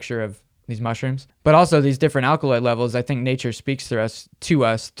holistic picture of these mushrooms, but also these different alkaloid levels. I think nature speaks to us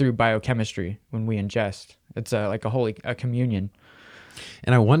through biochemistry when we ingest. It's like a communion.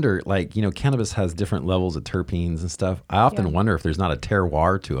 And I wonder, like, you know, cannabis has different levels of terpenes and stuff. I often wonder if there's not a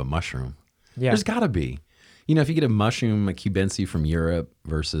terroir to a mushroom. Yeah. There's got to be. You know, if you get a mushroom, a cubensi from Europe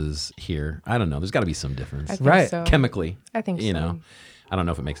versus here, I don't know. There's got to be some difference. I think Right. so. Chemically. I think You so. know, I don't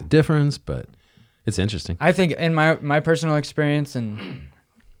know if it makes a difference, but it's interesting. I think in my personal experience and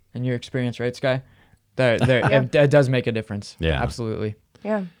your experience, right, Sky? It does make a difference. Yeah. Absolutely.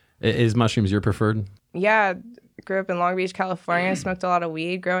 Yeah. Is mushrooms your preferred? Yeah. Grew up in Long Beach, California. Smoked a lot of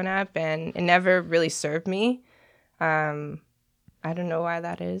weed growing up, and it never really served me. I don't know why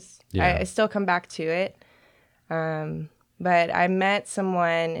that is. Yeah. I still come back to it. But I met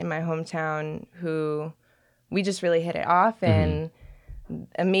someone in my hometown who we just really hit it off, and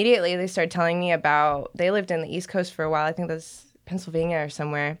immediately they started telling me about, they lived in the East Coast for a while. I think that's Pennsylvania or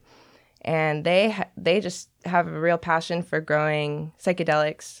somewhere. And they just have a real passion for growing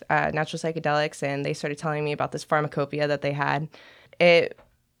psychedelics, natural psychedelics. And they started telling me about this pharmacopoeia that they had. It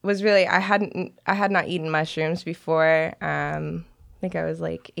was really, I had not eaten mushrooms before. I think I was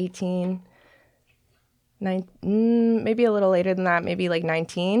like 18, maybe a little later than that, maybe like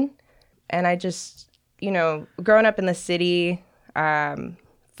 19. And I just, you know, growing up in the city,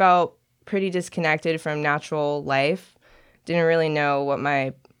 felt pretty disconnected from natural life. Didn't really know what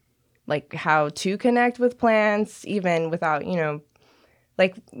how to connect with plants, even without, you know,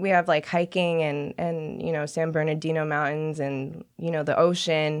 like we have like hiking and, you know, San Bernardino Mountains and, you know, the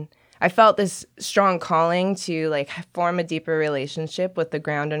ocean. I felt this strong calling to like form a deeper relationship with the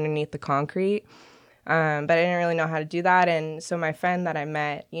ground underneath the concrete. But I didn't really know how to do that. And so my friend that I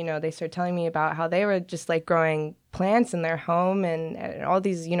met, you know, they started telling me about how they were just like growing plants in their home and all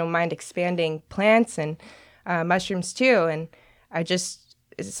these, you know, mind expanding plants and mushrooms too. And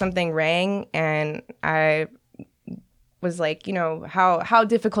something rang, and I was like, you know, how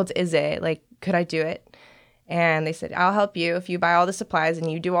difficult is it? Like, could I do it? And they said, I'll help you if you buy all the supplies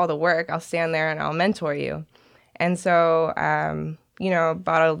and you do all the work. I'll stand there and I'll mentor you. And so, you know,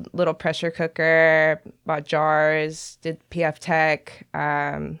 bought a little pressure cooker, bought jars, did PF Tech,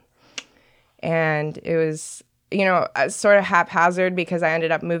 and it was, you know, sort of haphazard because I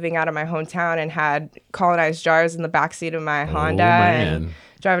ended up moving out of my hometown and had colonized jars in the backseat of my Honda and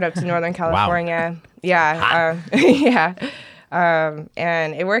driving up to Northern California. Wow. Yeah. Yeah.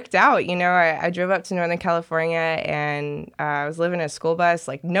 And it worked out. You know, I drove up to Northern California and I was living in a school bus,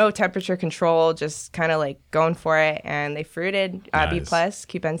 like no temperature control, just kind of like going for it. And they fruited B+,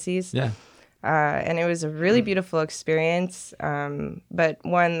 cubensis. Yeah. And it was a really beautiful experience, but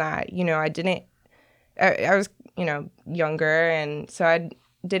one that, you know, I was, you know, younger, and so I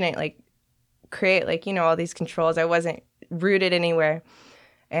didn't like create like, you know, all these controls. I wasn't rooted anywhere.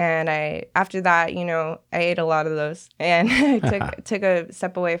 And after that, you know, I ate a lot of those, and I took a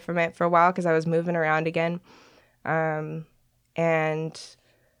step away from it for a while because I was moving around again, and,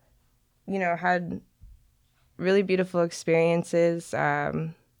 you know, had really beautiful experiences.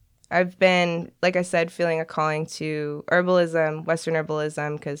 I've been, like I said, feeling a calling to herbalism, Western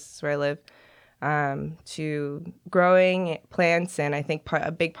herbalism, because it's where I live, to growing plants. And I think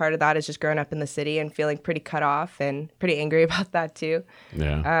a big part of that is just growing up in the city and feeling pretty cut off and pretty angry about that too.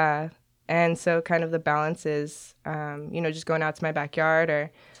 Yeah. And so kind of the balance is, you know, just going out to my backyard,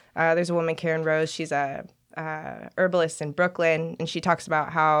 or there's a woman, Karen Rose, she's a herbalist in Brooklyn, and she talks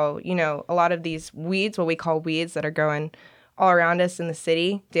about how, you know, a lot of these weeds, what we call weeds that are growing all around us in the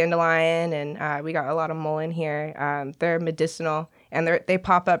city, dandelion, and we got a lot of mullein here. They're medicinal, and they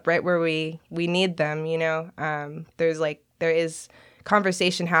pop up right where we need them. You know, there is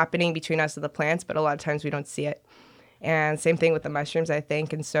conversation happening between us and the plants, but a lot of times we don't see it. And same thing with the mushrooms, I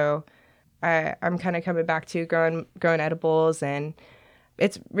think. And so I'm kind of coming back to growing edibles, and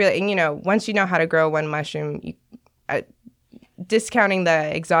it's really, you know, once you know how to grow one mushroom, discounting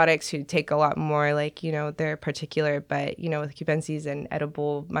the exotics who take a lot more, like, you know, they're particular, but, you know, with cubensis and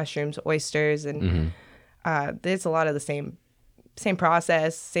edible mushrooms, oysters, and there's a lot of the same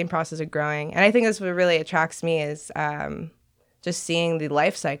process of growing. And I think that's what really attracts me is just seeing the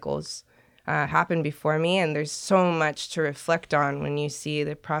life cycles happen before me. And there's so much to reflect on when you see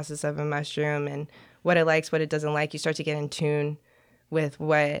the process of a mushroom and what it likes, what it doesn't like. You start to get in tune with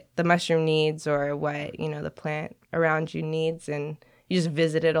what the mushroom needs or what, you know, the plant around you needs. And you just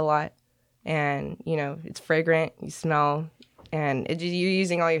visit it a lot. And, you know, it's fragrant, you smell, and you're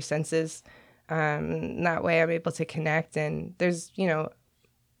using all your senses. That way I'm able to connect. And there's, you know,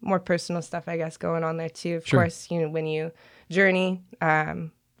 more personal stuff, I guess, going on there too. Of course, you know, when you journey,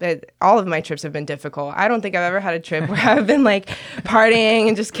 all of my trips have been difficult. I don't think I've ever had a trip where I've been like partying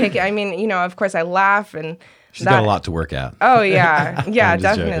and just kicking. I mean, you know, of course I laugh and she's got a lot to work at. Oh yeah. Yeah, I'm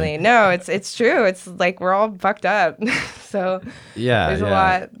just definitely. joking. No, it's true. It's like we're all fucked up. So there's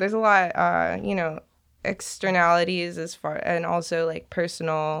a lot, you know, externalities as far, and also like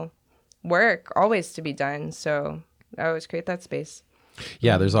personal work always to be done. So I always create that space.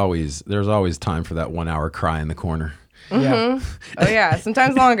 Yeah, there's always time for that 1 hour cry in the corner. Yeah. Oh yeah,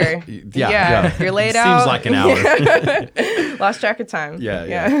 sometimes longer. Yeah. You're laid Seems out. like an hour. Lost track of time.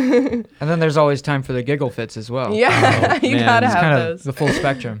 Yeah. And then there's always time for the giggle fits as well. Yeah, you man, gotta it's have Kind those. of the full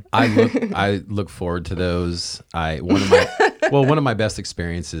spectrum. I look forward to those. One of my best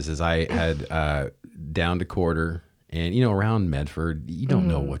experiences is I had down to Quarter, and you know, around Medford, you don't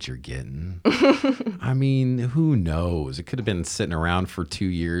know what you're getting. I mean, who knows? It could have been sitting around for 2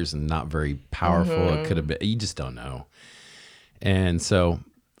 years and not very powerful. It could have been. You just don't know. And so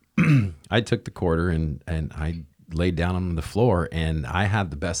I took the quarter and I laid down on the floor, and I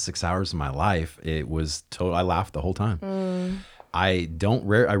had the best 6 hours of my life. It was total. I laughed the whole time. I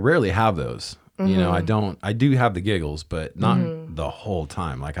rarely have those. You know, I do have the giggles, but not the whole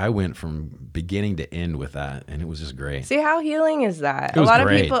time. Like I went from beginning to end with that, and it was just great. See, how healing is that? It was a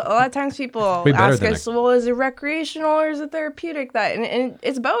great. lot of times people Way better ask than us, well, is it recreational or is it therapeutic? And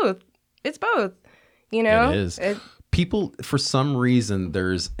it's both. It's both. You know, It is. People, for some reason,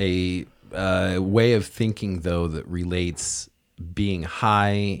 there's a way of thinking, though, that relates being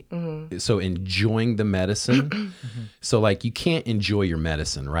high, so enjoying the medicine. So, like, you can't enjoy your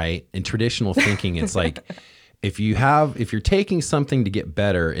medicine, right? In traditional thinking, it's like, if you're taking something to get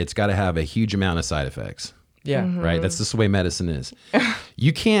better, it's got to have a huge amount of side effects. Yeah. Right? That's just the way medicine is.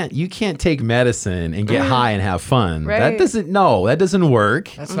 You can't take medicine and get high and have fun. Right. That doesn't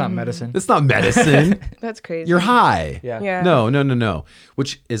work. That's not medicine. That's not medicine. That's crazy. You're high. Yeah. No.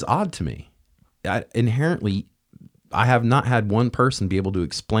 Which is odd to me. Inherently, I have not had one person be able to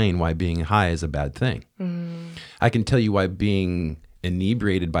explain why being high is a bad thing. I can tell you why being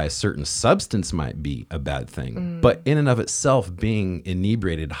inebriated by a certain substance might be a bad thing. But in and of itself, being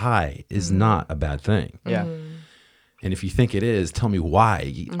inebriated high is not a bad thing. Yeah. And if you think it is, tell me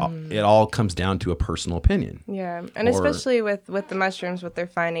why. It all comes down to a personal opinion. Yeah, and Or- especially with the mushrooms, what they're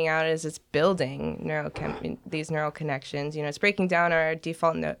finding out is it's building these neural connections. You know, it's breaking down our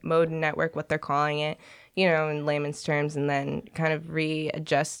default mode network, what they're calling it, you know, in layman's terms, and then kind of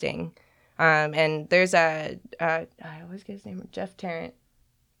readjusting. And there's I always get his name, Jeff Tarrant.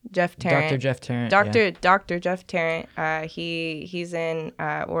 Dr. Jeff Tarrant. Dr. Jeff Tarrant. He's in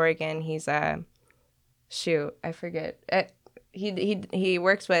Oregon. He's shoot, I forget. He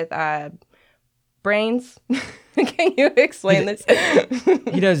works with brains. Can you explain this?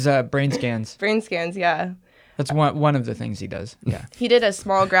 He does brain scans. Brain scans, yeah. That's one of the things he does. Yeah. He did a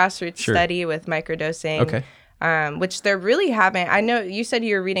small grassroots Sure. study with microdosing. Okay. Which there really haven't. I know you said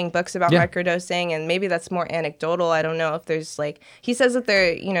you were reading books about Yeah. microdosing, and maybe that's more anecdotal. I don't know if there's he says that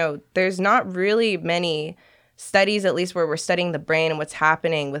there's not really many studies, at least where we're studying the brain and what's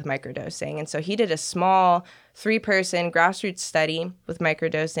happening with microdosing. And so he did a small 3-person grassroots study with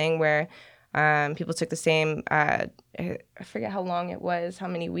microdosing where people took the same, I forget how long it was, how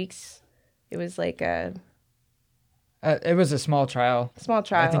many weeks. It was like a It was a small trial. small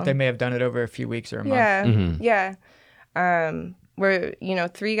trial. I think they may have done it over a few weeks or a month. Yeah. Where,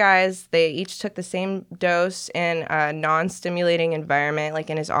 3 guys, they each took the same dose in a non-stimulating environment, like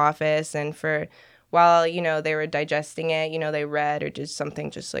in his office. And while they were digesting it, they read or did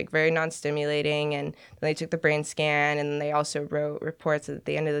something just like very non-stimulating. And then they took the brain scan, and they also wrote reports at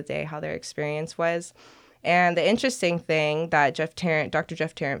the end of the day how their experience was. And the interesting thing that Dr.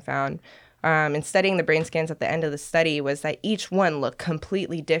 Jeff Tarrant found in studying the brain scans at the end of the study was that each one looked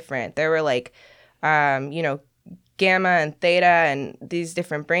completely different. There were gamma and theta and these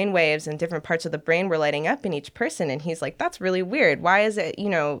different brain waves and different parts of the brain were lighting up in each person. And he's like, that's really weird. Why is it,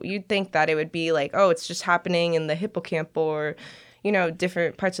 you'd think that it would be like, oh, it's just happening in the hippocampal or,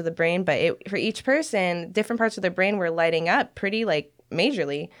 different parts of the brain. But for each person, different parts of their brain were lighting up pretty like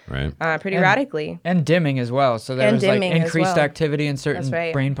majorly, right? Pretty radically. And dimming as well. So there was like increased activity in certain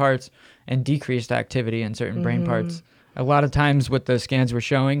brain parts and decreased activity in certain brain parts. A lot of times what the scans were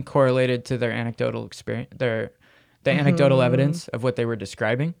showing correlated to their anecdotal experience, the anecdotal evidence of what they were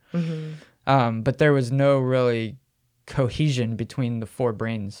describing. But there was no really cohesion between the 4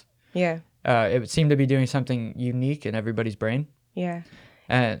 brains. Yeah. It seemed to be doing something unique in everybody's brain. Yeah.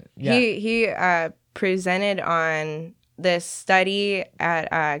 He presented on this study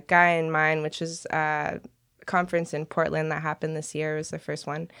at Guy and Mine, which is a conference in Portland that happened this year. It was the first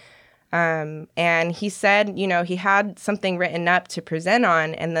one. And he said, he had something written up to present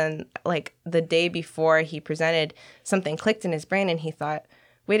on. And then like the day before he presented, something clicked in his brain and he thought,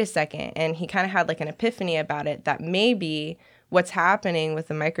 wait a second. And he kind of had like an epiphany about it, that maybe what's happening with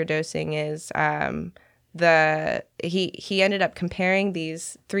the microdosing is he ended up comparing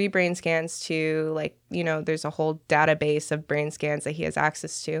these 3 brain scans to like, there's a whole database of brain scans that he has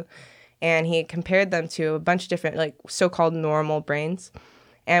access to. And he compared them to a bunch of different like so-called normal brains.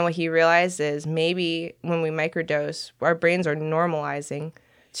 And what he realized is maybe when we microdose, our brains are normalizing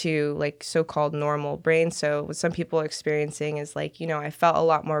to like so-called normal brains. So what some people are experiencing is like, I felt a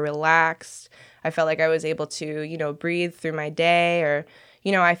lot more relaxed. I felt like I was able to, breathe through my day, or,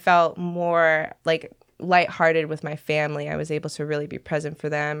 I felt more like lighthearted with my family. I was able to really be present for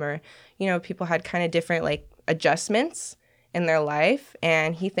them, or, people had kind of different like adjustments in their life.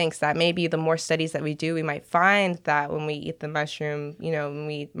 And he thinks that maybe the more studies that we do, we might find that when we eat the mushroom, when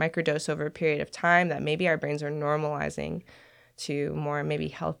we microdose over a period of time, that maybe our brains are normalizing to more maybe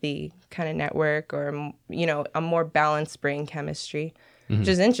healthy kind of network, or, a more balanced brain chemistry, which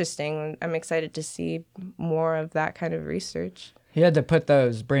is interesting. I'm excited to see more of that kind of research. He had to put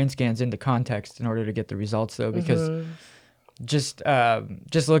those brain scans into context in order to get the results, though, because just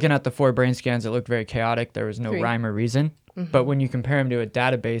looking at the 4 brain scans, it looked very chaotic. There was no rhyme or reason. But when you compare them to a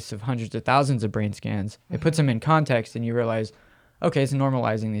database of hundreds of thousands of brain scans, it puts them in context, and you realize, okay, it's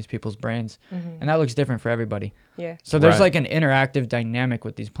normalizing these people's brains. And that looks different for everybody. Yeah. So there's like an interactive dynamic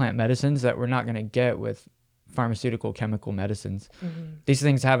with these plant medicines that we're not going to get with pharmaceutical chemical medicines. These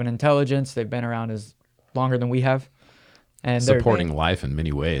things have an intelligence. They've been around as longer than we have. And supporting life in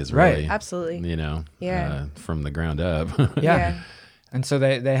many ways, really. Right. Absolutely. From the ground up. Yeah. And so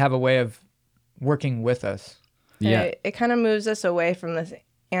they have a way of working with us. Yeah. It kind of moves us away from this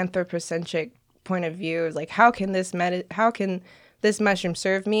anthropocentric point of view. Like, how can this mushroom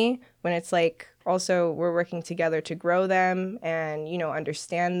serve me, when it's like also we're working together to grow them and,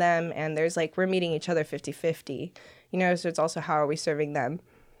 understand them. And there's like, we're meeting each other 50-50, so it's also how are we serving them?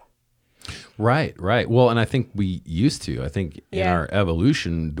 Right. Well, and I think we used to. I think in our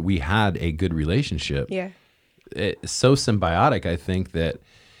evolution, we had a good relationship. Yeah. It's so symbiotic, I think, that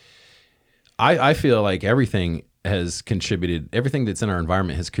I feel like everything has contributed, everything that's in our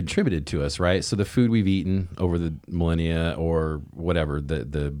environment has contributed to us, right? So the food we've eaten over the millennia, or whatever,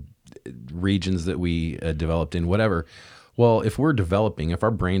 the regions that we developed in, whatever. Well, if our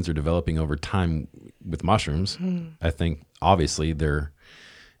brains are developing over time with mushrooms, I think obviously they're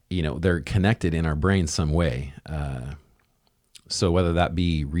connected in our brain some way. So whether that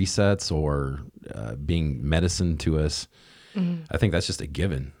be resets or being medicine to us, I think that's just a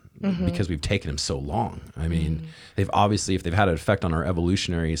given. Because we've taken them so long. I mean, they've obviously, if they've had an effect on our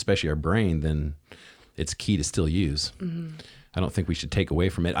evolutionary, especially our brain, then it's key to still use. I don't think we should take away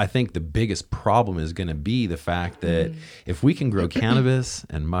from it. I think the biggest problem is going to be the fact that if we can grow cannabis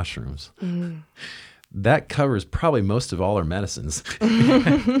and mushrooms, that covers probably most of all our medicines.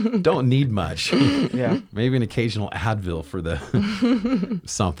 Don't need much. Yeah. Maybe an occasional Advil for the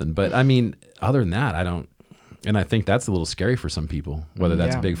something. But I mean, other than that, I don't. And I think that's a little scary for some people, whether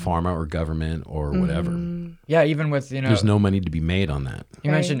that's big pharma or government or whatever. Yeah, even with, there's no money to be made on that. You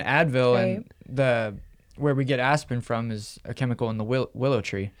mentioned Advil, and where we get aspirin from is a chemical in the willow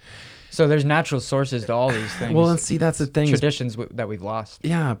tree. So there's natural sources to all these things. Well, and see, that's the thing. Traditions that we've lost.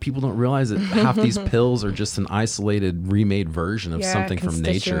 Yeah, people don't realize that half these pills are just an isolated, remade version of something from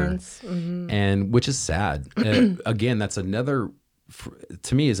nature, and which is sad. Again, that's another,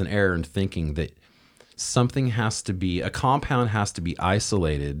 to me, is an error in thinking that a compound has to be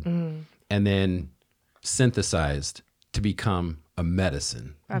isolated and then synthesized to become a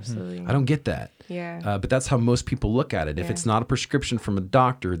medicine. Absolutely. I don't get that. Yeah. But that's how most people look at it. If it's not a prescription from a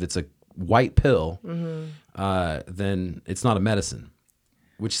doctor that's a white pill, then it's not a medicine.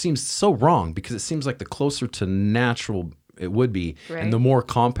 which seems so wrong because it seems like the closer to natural it would be, Right. and the more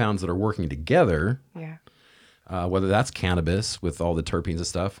compounds that are working together, Yeah. whether that's cannabis with all the terpenes and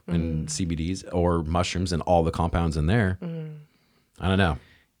stuff and CBDs, or mushrooms and all the compounds in there. I don't know.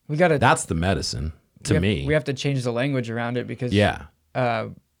 We got to. That's the medicine to me. We have to change the language around it because yeah.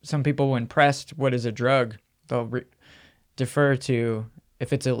 Some people, when pressed, what is a drug, they'll defer to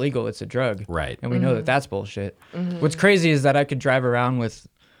if it's illegal, it's a drug. Right. And we know that that's bullshit. What's crazy is that I could drive around with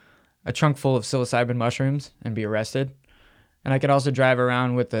a trunk full of psilocybin mushrooms and be arrested. And I could also drive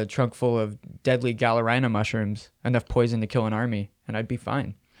around with a trunk full of deadly Galerina mushrooms, enough poison to kill an army, and I'd be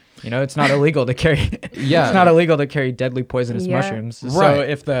fine. You know, it's not illegal to carry. Yeah. It's not illegal to carry deadly poisonous Yeah. mushrooms. So Right.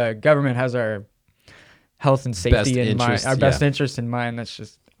 if the government has our health and safety in mind, interest, our best yeah. interest in mind, that's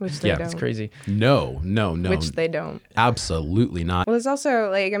just Which they Yeah, don't. it's crazy. No. Which they don't. Absolutely not. Well, it's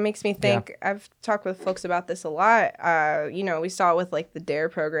also like it makes me think. I've talked with folks about this a lot. You know, we saw it with like the DARE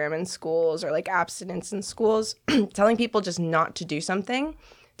program in schools, or like abstinence in schools. Telling people just not to do something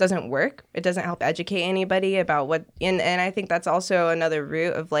doesn't work. It doesn't help educate anybody about what. And I think that's also another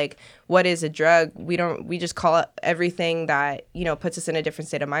root of like what is a drug. We just call it everything that puts us in a different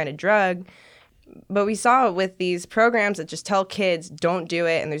state of mind a drug. But we saw with these programs that just tell kids don't do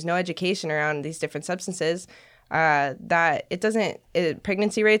it, and there's no education around these different substances, that it doesn't.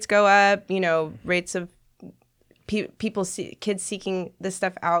 Pregnancy rates go up. Rates of kids seeking this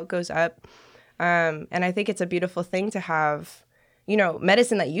stuff out goes up. And I think it's a beautiful thing to have,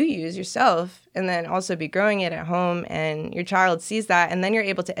 medicine that you use yourself, and then also be growing it at home, and your child sees that, and then you're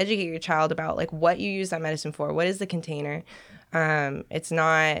able to educate your child about like what you use that medicine for. What is the container? It's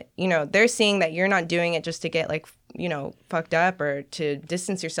not, they're seeing that you're not doing it just to get like, fucked up or to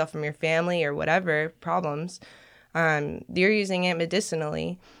distance yourself from your family or whatever problems. You're using it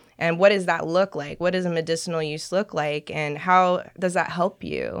medicinally. And what does that look like? What does a medicinal use look like? And how does that help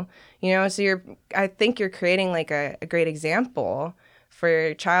you? So I think you're creating like a great example for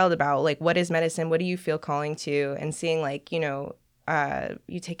your child about like, what is medicine? What do you feel calling to? And seeing like,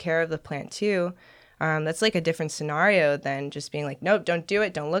 you take care of the plant too. That's like a different scenario than just being like, nope, don't do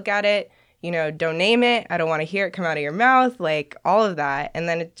it. Don't look at it. Don't name it. I don't want to hear it come out of your mouth, like all of that. And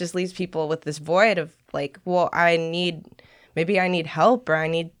then it just leaves people with this void of like, well, maybe I need help, or I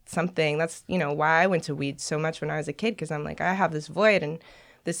need something. That's, why I went to weed so much when I was a kid, because I'm like, I have this void and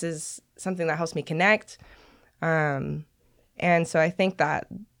this is something that helps me connect. And so I think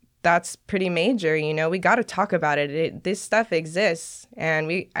that's pretty major. We got to talk about it. This stuff exists.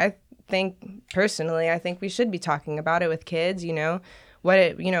 And I think we should be talking about it with kids, and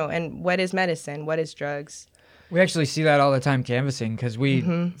what is medicine? What is drugs? We actually see that all the time canvassing, because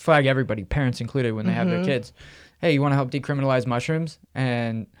we flag everybody, parents included, when they have their kids. Hey, you want to help decriminalize mushrooms?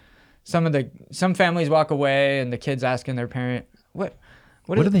 And some families walk away, and the kids asking their parent, what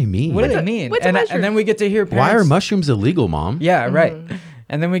do they mean? What do they mean? What's a mushroom? And then we get to hear parents. Why are mushrooms illegal, Mom? Yeah, right.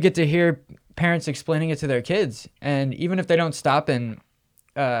 And then we get to hear parents explaining it to their kids. And even if they don't stop and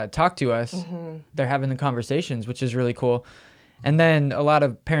talk to us, they're having the conversations, which is really cool. And then a lot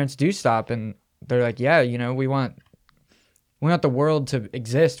of parents do stop, and they're like, yeah, we want the world to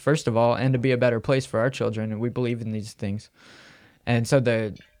exist, first of all, and to be a better place for our children, and we believe in these things. And so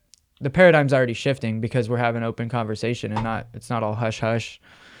the paradigm's already shifting, because we're having open conversation, and it's not all hush hush.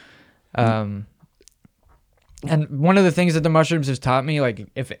 And one of the things that the mushrooms has taught me, like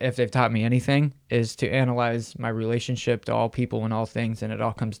if they've taught me anything, is to analyze my relationship to all people and all things, and it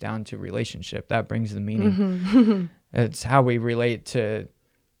all comes down to relationship. That brings the meaning. It's how we relate to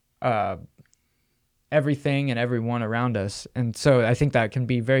everything and everyone around us. And so I think that can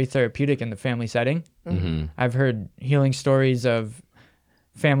be very therapeutic in the family setting. I've heard healing stories of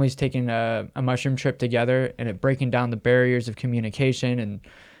families taking a mushroom trip together, and it breaking down the barriers of communication, and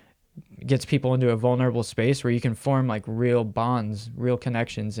gets people into a vulnerable space where you can form like real bonds, real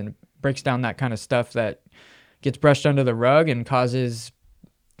connections, and it breaks down that kind of stuff that gets brushed under the rug and causes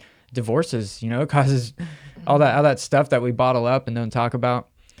divorces, causes all that stuff that we bottle up and don't talk about.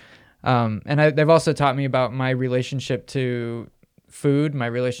 And they've also taught me about my relationship to food, my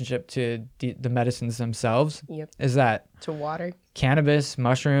relationship to the medicines themselves. Yep. Is that To water. cannabis,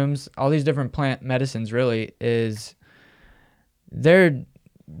 mushrooms, all these different plant medicines really is they're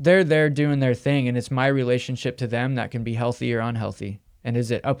there doing their thing, and it's my relationship to them that can be healthy or unhealthy. And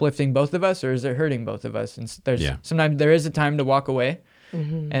is it uplifting both of us, or is it hurting both of us? And sometimes there is a time to walk away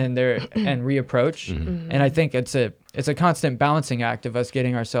and reapproach. And I think it's a constant balancing act of us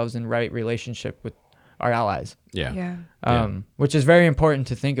getting ourselves in right relationship with our allies. Yeah. Which is very important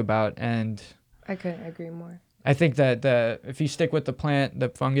to think about. And I couldn't agree more. I think that if you stick with the plant, the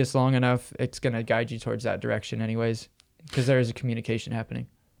fungus long enough, it's going to guide you towards that direction anyways. because there is a communication happening.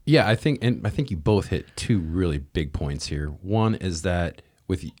 Yeah, I think you both hit two really big points here. One is that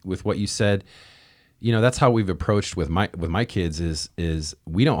with what you said, that's how we've approached with my kids is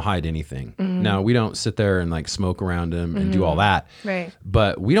we don't hide anything. Now, we don't sit there and like smoke around them and do all that. Right.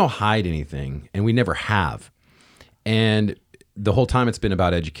 But we don't hide anything, and we never have. And the whole time it's been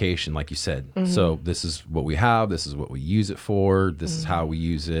about education, like you said. So this is what we have, this is what we use it for, this is how we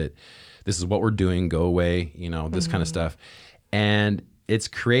use it. This is what we're doing, go away, this kind of stuff. And it's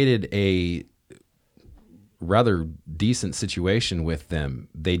created a rather decent situation with them.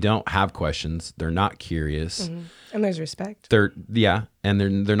 They don't have questions. They're not curious. And there's respect. They're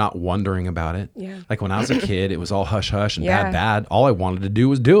not wondering about it. Yeah. Like when I was a kid, it was all hush hush and bad. All I wanted to do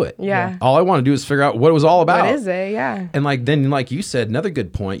was do it. Yeah. All I wanted to do was figure out what it was all about. What is it? Yeah. And then like you said, another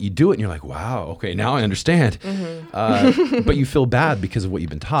good point, you do it and you're like, wow, okay, now I understand. But you feel bad because of what you've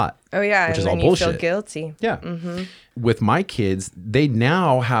been taught. Oh yeah. Which and is all then bullshit. You feel guilty. Yeah. With my kids, they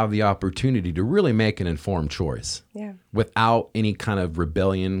now have the opportunity to really make an informed choice. Yeah. Without any kind of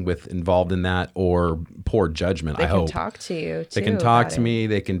rebellion involved in that or poor judgment, They I can hope. talk to you too. They can talk about to it. me.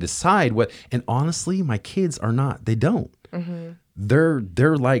 They can decide what. And honestly, my kids are not. They don't.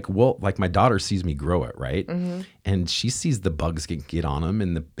 They're like, well, like my daughter sees me grow it, right? And she sees the bugs get on them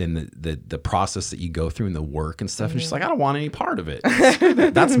and the process that you go through and the work and stuff. And she's like, I don't want any part of it.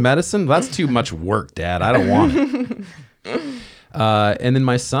 That's medicine. That's too much work, Dad. I don't want it. And then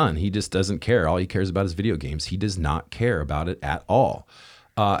my son, he just doesn't care. All he cares about is video games. He does not care about it at all.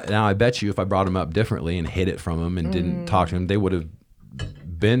 Now, I bet you if I brought him up differently and hid it from him and didn't talk to him, they would have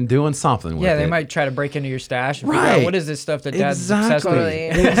been doing something with it. Yeah, they might try to break into your stash and figure Right. out what is this stuff that Dad's obsessed with. Totally.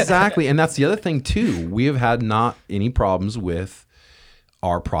 Exactly. And that's the other thing too. We have had not any problems with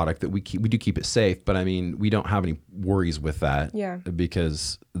our product that we keep. We do keep it safe, but I mean, we don't have any worries with that. Yeah.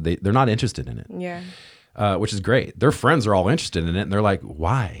 Because they're not interested in it. Yeah. Which is great. Their friends are all interested in it, and they're like,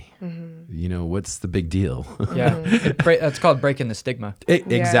 "Why? What's the big deal?" Yeah, that's called breaking the stigma.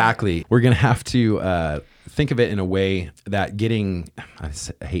 Exactly. We're gonna have to think of it in a way that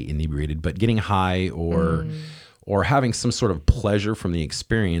I hate inebriated, but getting high or having some sort of pleasure from the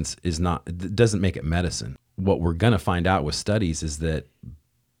experience doesn't make it medicine. What we're gonna find out with studies is that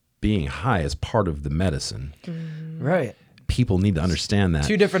being high is part of the medicine. Right. People need to understand that.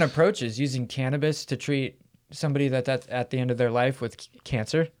 Two different approaches: using cannabis to treat somebody that's at the end of their life with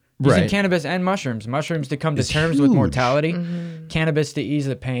cancer. Using Right. cannabis and mushrooms. Mushrooms to come to It's terms with huge. mortality. Cannabis to ease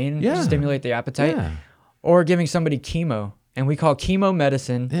the pain, Yeah. stimulate the appetite. Yeah. Or giving somebody chemo. And we call chemo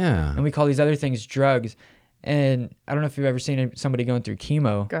medicine. Yeah. And we call these other things drugs. And I don't know if you've ever seen somebody going through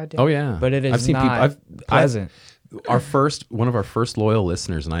chemo. God damn. Oh yeah. But it is I've seen not pleasant. One of our first loyal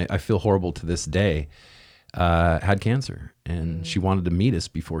listeners, and I feel horrible to this day, had cancer, and she wanted to meet us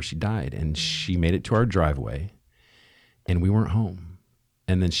before she died, and she made it to our driveway, and we weren't home,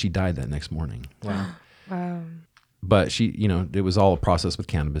 and then she died that next morning. Wow. But she, it was all a process with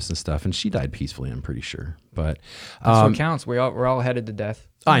cannabis and stuff, and she died peacefully, I'm pretty sure. But That's what counts. We're all headed to death.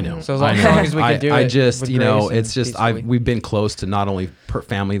 I know. So as long as we can do I it just, with you grace know, and it's just peacefully. we've been close to not only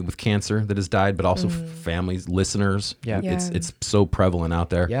family with cancer that has died, but also families, listeners. Yeah. It's so prevalent out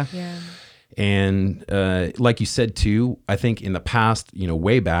there. Yeah. Yeah. And like you said too, I think in the past,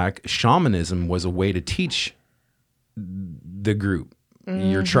 way back, shamanism was a way to teach the group,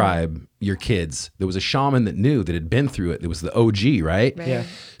 your tribe, your kids. There was a shaman that knew, that had been through it. It was the OG, right? Yeah.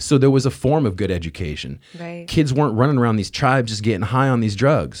 So there was a form of good education. Right. Kids weren't running around these tribes just getting high on these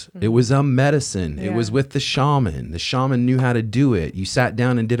drugs. It was a medicine. It Yeah. was with the shaman. The shaman knew how to do it. You sat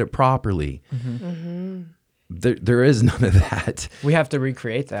down and did it properly. There is none of that. We have to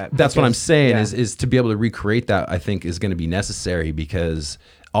recreate that. That's what I'm because- saying yeah. is to be able to recreate that, I think is going to be necessary, because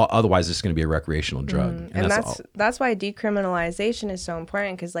otherwise it's going to be a recreational drug. And all. that's why decriminalization is so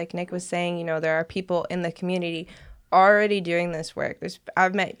important, because like Nick was saying, there are people in the community already doing this work.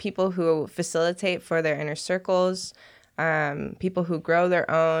 I've met people who facilitate for their inner circles, people who grow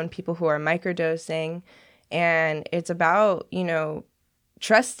their own, people who are microdosing, and it's about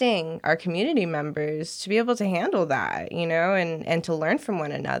trusting our community members to be able to handle that, and to learn from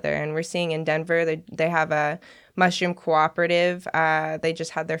one another. And we're seeing in Denver, they have a mushroom cooperative. They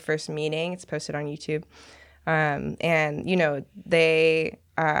just had their first meeting. It's posted on YouTube.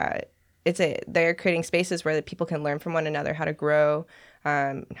 They're creating spaces where the people can learn from one another how to grow,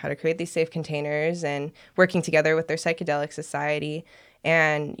 how to create these safe containers, and working together with their psychedelic society.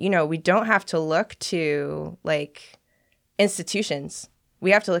 And, we don't have to look to like institutions. We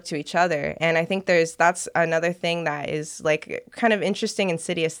have to look to each other. And I think that's another thing that is like kind of interesting,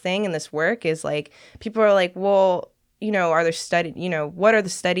 insidious thing in this work is like, people are like, well, are there what are the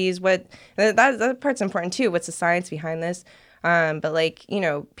studies? That part's important too. What's the science behind this? But like, a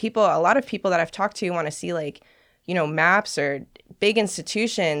lot of people that I've talked to want to see like, maps or big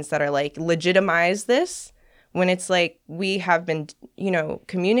institutions that are like legitimize this, when it's like we have been,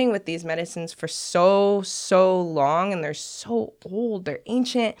 communing with these medicines for so long, and they're so old, they're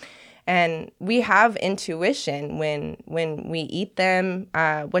ancient, and we have intuition when we eat them,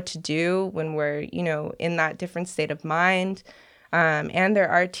 what to do when we're, in that different state of mind. And there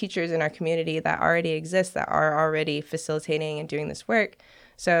are teachers in our community that already exist that are already facilitating and doing this work.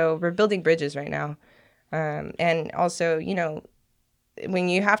 So we're building bridges right now. And also, when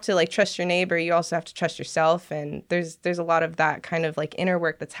you have to like trust your neighbor, you also have to trust yourself. And there's a lot of that kind of like inner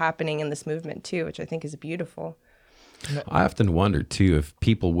work that's happening in this movement too, which I think is beautiful. I often wonder too if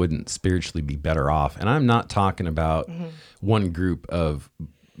people wouldn't spiritually be better off. And I'm not talking about one group of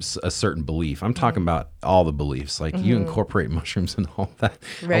a certain belief. I'm talking about all the beliefs. Like you incorporate mushrooms and all that.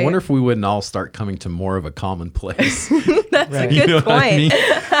 Right. I wonder if we wouldn't all start coming to more of a common place. That's a Right. good You know point. what I mean?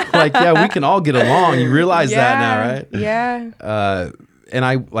 Like, yeah, we can all get along. You realize that now, right? Yeah. And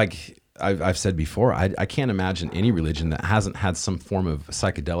I've said before, I can't imagine any religion that hasn't had some form of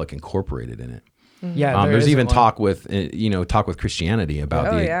psychedelic incorporated in it. Yeah, There's isn't even one. talk with Christianity about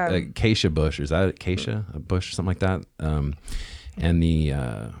Oh, the yeah. acacia bush. Is that acacia, a bush, something like that? And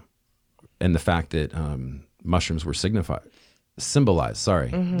the fact that mushrooms were symbolized. Sorry,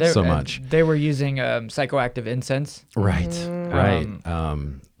 so much. They were using psychoactive incense. Right.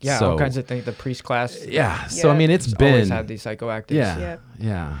 Yeah, so, all kinds of things. The priest class. Yeah. So I Yeah. mean, it's Always been had these psychoactives. Yeah,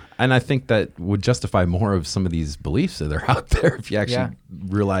 yeah, and I think that would justify more of some of these beliefs that are out there if you actually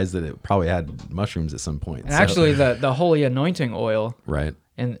realize that it probably had mushrooms at some point. And So- actually, the holy anointing oil right,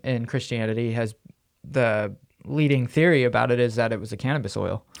 in Christianity has the leading theory about it is that it was a cannabis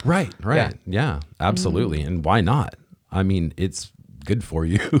oil. right, yeah, absolutely. And why not? I mean, it's good for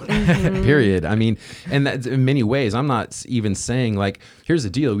you, period. I mean, and that's in many ways. I'm not even saying like, here's the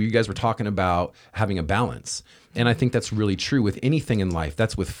deal. You guys were talking about having a balance. And I think that's really true with anything in life.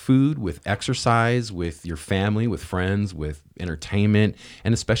 That's with food, with exercise, with your family, with friends, with entertainment,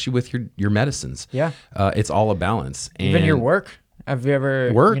 and especially with your medicines. Yeah. It's all a balance. And Even your work. Have you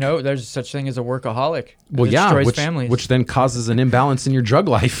ever Work? there's such thing as a workaholic. Well, It yeah, destroys families. which then causes an imbalance in your drug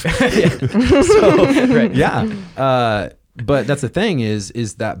life. Right. Yeah. But that's the thing is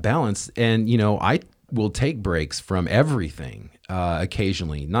that balance. And, I will take breaks from everything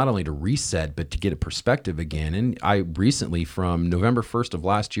occasionally, not only to reset, but to get a perspective again. And I recently, from November 1st of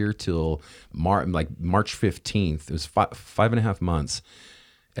last year till March 15th, it was 5.5 months,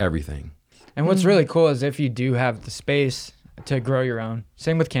 everything. And what's really cool is if you do have the space to grow your own.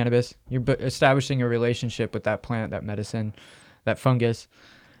 Same with cannabis. You're establishing a relationship with that plant, that medicine, that fungus.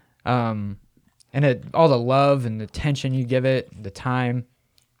 And all the love and the attention you give it, the time,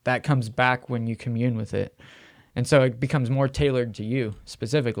 that comes back when you commune with it. And so it becomes more tailored to you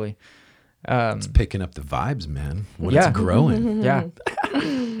specifically. It's picking up the vibes, man, when Yeah. it's growing. Yeah.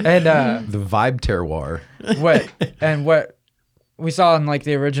 And The vibe terroir. what we saw in like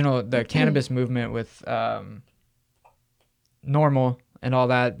the cannabis movement with Normal and all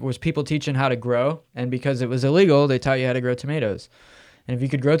that was people teaching how to grow. And because it was illegal, they taught you how to grow tomatoes. And if you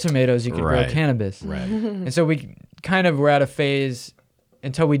could grow tomatoes, you could Right. grow cannabis. Right. And so we kind of were at a phase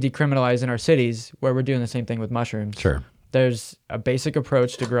until we decriminalize in our cities where we're doing the same thing with mushrooms. Sure. There's a basic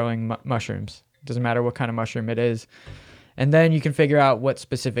approach to growing mushrooms. Doesn't matter what kind of mushroom it is. And then you can figure out what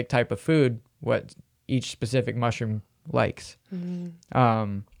specific type of food, what each specific mushroom likes.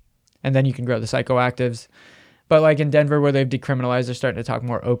 And then you can grow the psychoactives. But like in Denver where they've decriminalized, they're starting to talk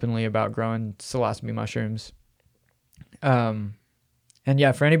more openly about growing psilocybe mushrooms. And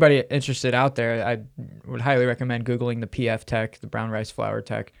yeah, for anybody interested out there, I would highly recommend Googling the PF tech, the brown rice flour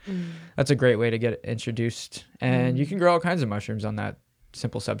tech. That's a great way to get introduced. And you can grow all kinds of mushrooms on that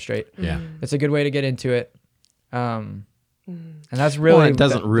simple substrate. Yeah. It's a good way to get into it. And that's really it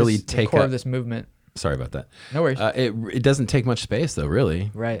doesn't really the take core up- of this movement. Sorry about that. No worries. It doesn't take much space though,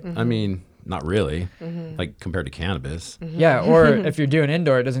 really. Right. I mean, not really, like compared to cannabis. Yeah, or if you're doing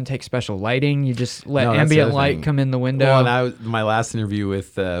indoor, it doesn't take special lighting. You just let No, that's the ambient other light thing. come in the window. Well, and my last interview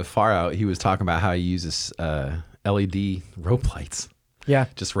with Far Out, he was talking about how he uses LED rope lights. Yeah,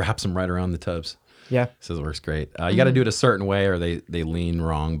 Just wraps them right around the tubs. yeah. Says it works great. You got to do it a certain way or they lean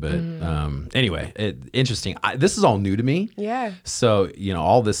wrong. But anyway, interesting. This is all new to me. Yeah. So,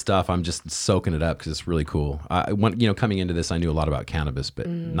 all this stuff, I'm just soaking it up because it's really cool. Coming into this, I knew a lot about cannabis, but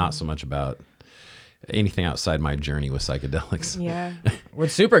not so much about anything outside my journey with psychedelics. Yeah.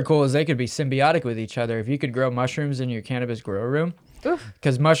 What's super cool is they could be symbiotic with each other. If you could grow mushrooms in your cannabis grow room,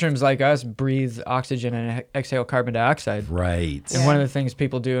 because mushrooms like us breathe oxygen and exhale carbon dioxide. Right. And one of the things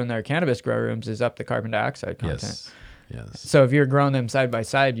people do in their cannabis grow rooms is up the carbon dioxide content. Yes. Yes. So if you're growing them side by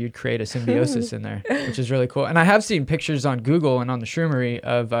side, you'd create a symbiosis in there, which is really cool. And I have seen pictures on Google and on the Shroomery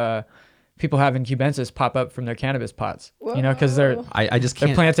of people having cubensis pop up from their cannabis pots. You know, because they're I just they're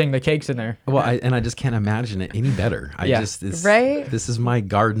can't. planting the cakes in there. Well, I just can't imagine it any better. Yeah. Right? This is my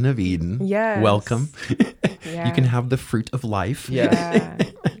Garden of Eden. Yes. Welcome. Yeah. You can have the fruit of life. Yeah.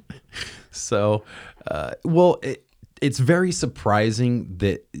 So, well, it's very surprising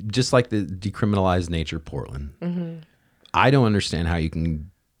that just like the decriminalized nature Portland, I don't understand how you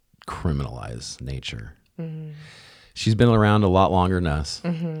can criminalize nature. She's been around a lot longer than us.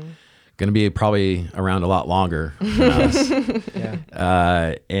 Going to be probably around a lot longer than us.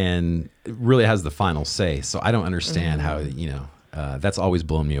 Yeah. And really has the final say. So I don't understand how, that's always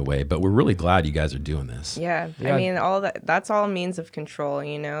blown me away. But we're really glad you guys are doing this. Yeah. Yeah. I mean, that's all means of control,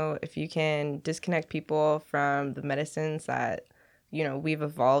 you know, if you can disconnect people from the medicines that, you know, we've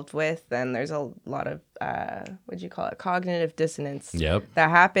evolved with, then there's a lot of, what'd you call it? Cognitive dissonance Yep. that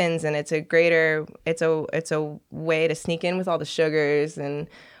happens. And it's a way to sneak in with all the sugars and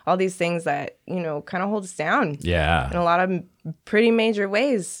all these things that, you know, kind of hold us down in Yeah. a lot of pretty major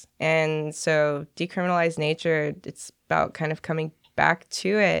ways. And so decriminalize nature, it's about kind of coming back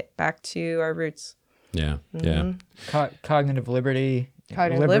to our roots. Yeah. Yeah. Cognitive liberty.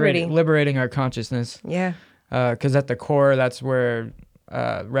 Cognitive liberty. Liberating our consciousness. Yeah. Because at the core, that's where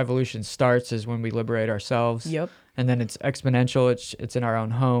revolution starts, is when we liberate ourselves. Yep. And then it's exponential. It's in our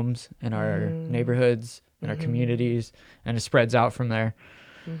own homes, in our neighborhoods, in our communities, and it spreads out from there.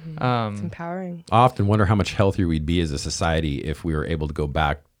 It's empowering. I often wonder how much healthier we'd be as a society if we were able to go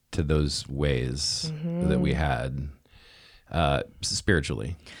back to those ways that we had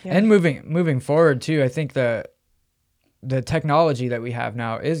spiritually. Yeah. And moving forward too, I think the technology that we have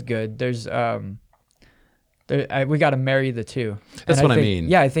now is good. There's we got to marry the two. That's And what I think- mean.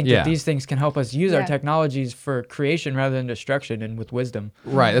 Yeah, I think Yeah. that these things can help us use our Yeah. technologies for creation rather than destruction, and with wisdom.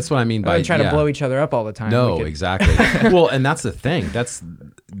 Right. That's what I mean by By trying to blow each other up all the time. No, We could- exactly. Well, and that's the thing. That's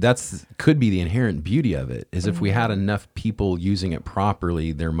could be the inherent beauty of it. Is if we had enough people using it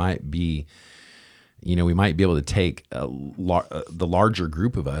properly, there might be, we might be able to take the larger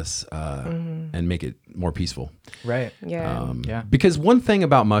group of us and make it more peaceful. Right. Yeah. Yeah. Because one thing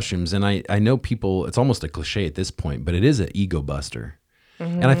about mushrooms, and I know people, it's almost a cliche at this point, but it is an ego buster.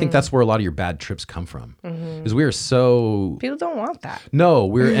 And I think that's where a lot of your bad trips come from. Because we are so People don't want that. No,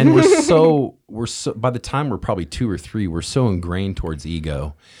 we're so by the time we're probably 2 or 3, we're so ingrained towards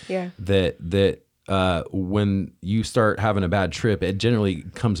ego Yeah. that when you start having a bad trip, it generally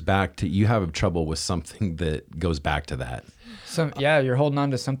comes back to you have trouble with something that goes back to that. You're holding on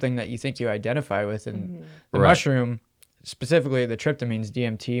to something that you think you identify with, and the Right. mushroom, specifically the tryptamines,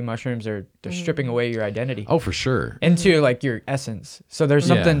 DMT mushrooms, they're stripping away your identity Oh, for sure. into like your essence. So there's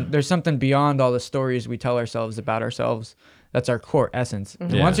Yeah. something beyond all the stories we tell ourselves about ourselves. That's our core essence.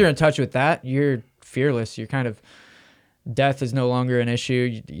 And Yeah. once you're in touch with that, you're fearless. You're kind of, death is no longer an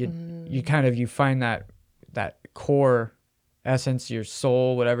issue. You find that core essence, your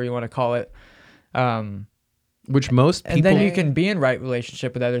soul, whatever you want to call it. Which most people And then you can be in right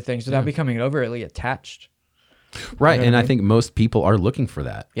relationship with other things without becoming overly attached. right, You know and what I I think most people are looking for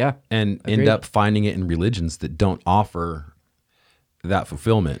that. Yeah. And end Agreed. up finding it in religions that don't offer that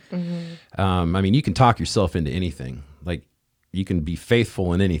fulfillment. I mean, you can talk yourself into anything. Like you can be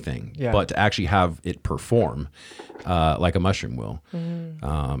faithful in anything, Yeah. but to actually have it perform like a mushroom will.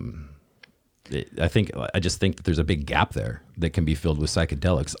 I just think that there's a big gap there that can be filled with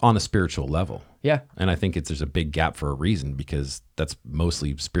psychedelics on a spiritual level. Yeah. And I think there's a big gap for a reason, because that's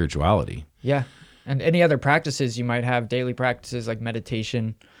mostly spirituality. Yeah. And any other practices you might have, daily practices like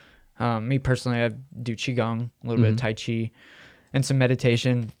meditation. Me personally, I do Qigong, a little bit of Tai Chi, and some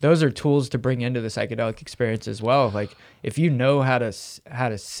meditation. Those are tools to bring into the psychedelic experience as well. Like if you know how to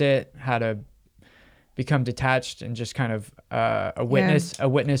sit, how to become detached and just kind of a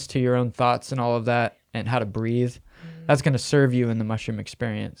witness to your own thoughts and all of that, and how to breathe, that's going to serve you in the mushroom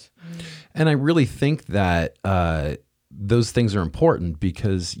experience. And I really think that those things are important,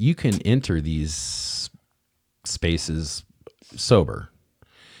 because you can enter these spaces sober.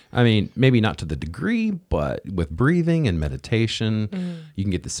 I mean, maybe not to the degree, but with breathing and meditation, you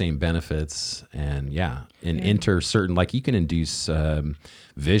can get the same benefits. And enter certain, like you can induce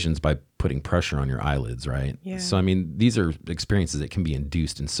visions by putting pressure on your eyelids, right? Yeah. So, I mean, these are experiences that can be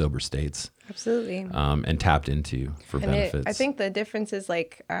induced in sober states Absolutely. and tapped into for And benefits. I think the difference is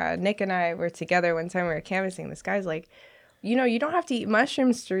like Nick and I were together one time we were canvassing. This guy's like, you don't have to eat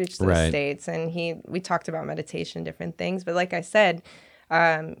mushrooms to reach those Right. states. And we talked about meditation, different things. But like I said,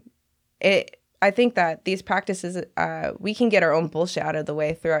 I think that these practices, we can get our own bullshit out of the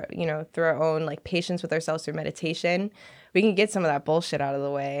way through our own like patience with ourselves through meditation. We can get some of that bullshit out of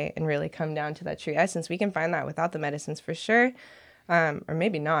the way and really come down to that true essence. We can find that without the medicines for sure, or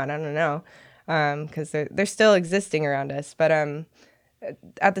maybe not. I don't know, because they're still existing around us. But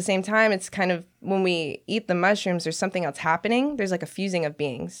at the same time, it's kind of when we eat the mushrooms, there's something else happening. There's like a fusing of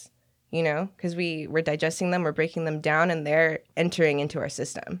beings, because we're digesting them, we're breaking them down, and they're entering into our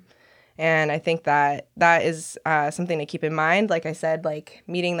system. And I think that is something to keep in mind. Like I said, like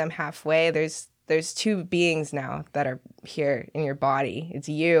meeting them halfway, there's two beings now that are here in your body. It's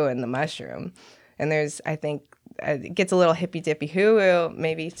you and the mushroom. And I think it gets a little hippy dippy hoo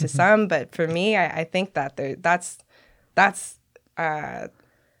maybe to some, but for me, I think that that's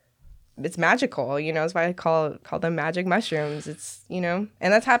it's magical. That's why I call them magic mushrooms. It's and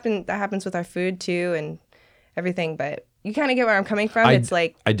that happens with our food too and everything. But you kind of get where I'm coming from. It's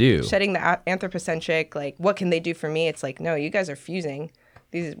like I do. Shedding the anthropocentric, like what can they do for me? It's like, no, you guys are fusing.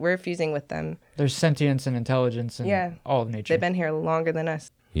 We're fusing with them. There's sentience and intelligence in all of nature. They've been here longer than us.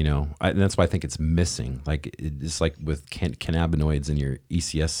 And that's why I think it's missing. Like it's like with cannabinoids in your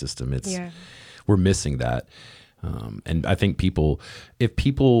ECS system. We're missing that. And I think if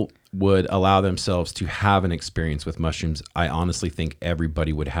people would allow themselves to have an experience with mushrooms, I honestly think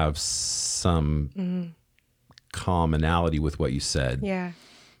everybody would have some commonality with what you said. Yeah.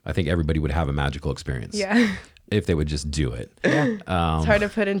 I think everybody would have a magical experience. Yeah. If they would just do it. It's hard to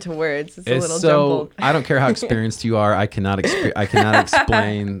put into words. It's a little so jumbled. I don't care how experienced you are. I cannot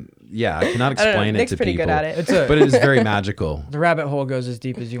explain. Yeah, I cannot explain it Nick's to pretty people. good at it. But it is very magical. The rabbit hole goes as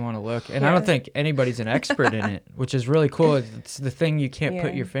deep as you want to look. And I don't think anybody's an expert in it, which is really cool. It's the thing you can't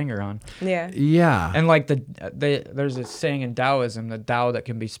put your finger on. Yeah. Yeah. And like there's a saying in Taoism, the Tao that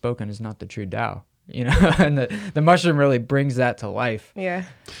can be spoken is not the true Tao. And the mushroom really brings that to life. Yeah.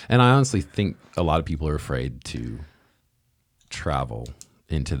 And I honestly think a lot of people are afraid to travel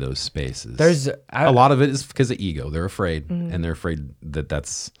into those spaces. A lot of it is because of ego. They're afraid, and they're afraid that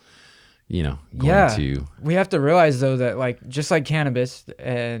that's, going to. We have to realize though that like just like cannabis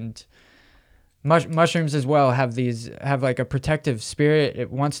and mushrooms as well have like a protective spirit.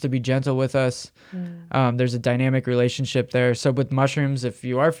 It wants to be gentle with us. There's a dynamic relationship there. So with mushrooms, if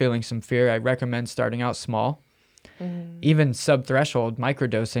you are feeling some fear, I recommend starting out small, even sub-threshold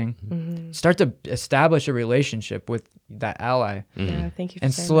microdosing. Start to establish a relationship with that ally. Yeah, thank you for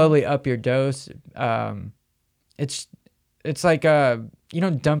and saying slowly up your dose. It's like you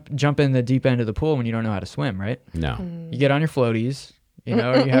don't jump in the deep end of the pool when you don't know how to swim, right? No. You get on your floaties. Or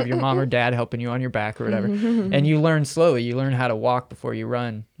you have your mom or dad helping you on your back or whatever. And you learn slowly. You learn how to walk before you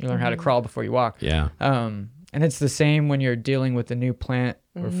run. You learn how to crawl before you walk. Yeah. And it's the same when you're dealing with a new plant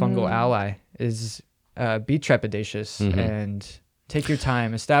or fungal ally is be trepidatious and take your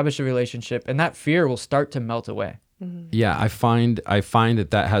time, establish a relationship, and that fear will start to melt away. Yeah, I find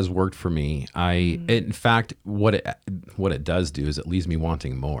that has worked for me. In fact, what it does do is it leaves me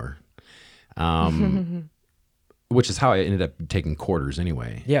wanting more. Which is how I ended up taking quarters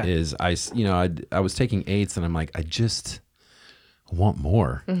anyway. Yeah. Is I was taking eights and I'm like, I just want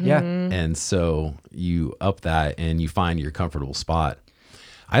more. Yeah. And so you up that and you find your comfortable spot.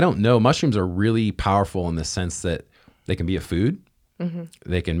 I don't know. Mushrooms are really powerful in the sense that they can be a food.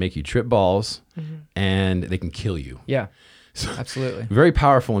 They can make you trip balls and they can kill you. Yeah. Absolutely. Very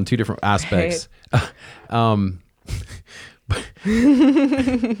powerful in two different aspects.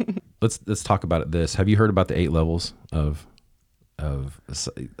 Let's talk about this. Have you heard about the 8 levels of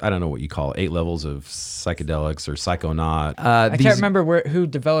I don't know what you call it, 8 levels of psychedelics or psychonaut? I can't remember who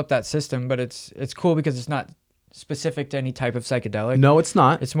developed that system, but it's cool because it's not specific to any type of psychedelic. No, it's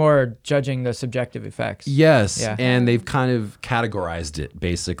not. It's more judging the subjective effects. Yes, Yeah. and they've kind of categorized it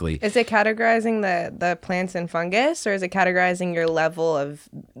basically. Is it categorizing the plants and fungus, or is it categorizing your level of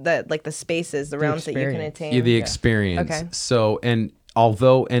the spaces, the realms that you can experience. attain? Yeah, the experience. Okay. So, and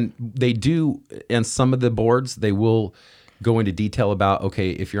they do, and some of the boards, they will go into detail about,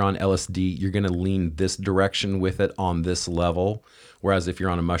 okay, if you're on LSD, you're going to lean this direction with it on this level. Whereas if you're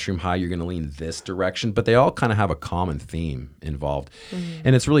on a mushroom high, you're going to lean this direction. But they all kind of have a common theme involved.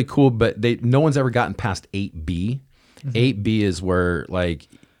 And it's really cool, but no one's ever gotten past 8B. 8B is where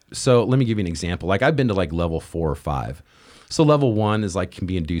so let me give you an example. Like I've been to level 4 or 5. So level 1 is can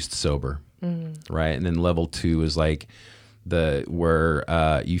be induced sober, right? And then level 2 is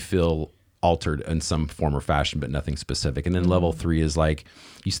where you feel altered in some form or fashion, but nothing specific. And then level 3 is like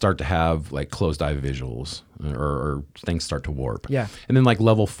you start to have like closed eye visuals or things start to warp. Yeah. And then like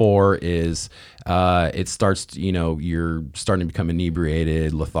level 4 is it starts, you're starting to become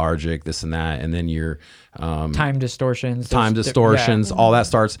inebriated, lethargic, this and that. And then you're Time distortions. all that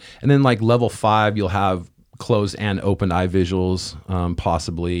starts. And then like level 5, you'll have closed and open eye visuals,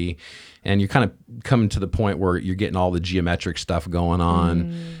 possibly. And you're kind of coming to the point where you're getting all the geometric stuff going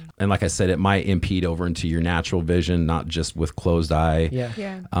on. And like I said, it might impede over into your natural vision, not just with closed eye. Yeah.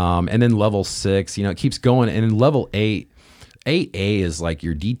 Yeah. And then level 6, it keeps going. And in level 8, 8A is like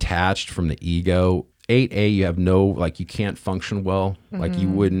you're detached from the ego. 8A, you have you can't function well. Like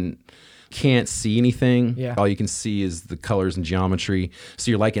you can't see anything. Yeah. All you can see is the colors and geometry.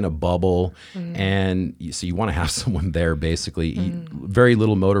 So you're like in a bubble. And so you want to have someone there basically. Very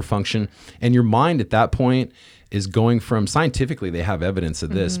little motor function. And your mind at that point is going from, scientifically they have evidence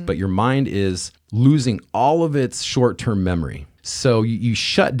of this, but your mind is losing all of its short-term memory. So you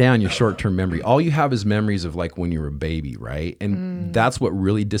shut down your short-term memory. All you have is memories of like when you were a baby, right? And that's what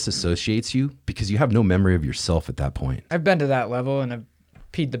really disassociates you because you have no memory of yourself at that point. I've been to that level and I've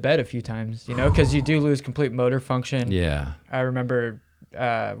peed the bed a few times, because you do lose complete motor function. Yeah. I remember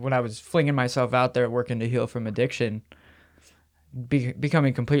when I was flinging myself out there working to heal from addiction,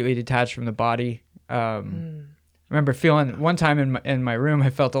 becoming completely detached from the body. I remember feeling one time in my room, I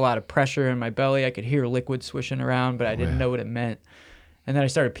felt a lot of pressure in my belly. I could hear liquid swishing around, but I didn't know what it meant. And then I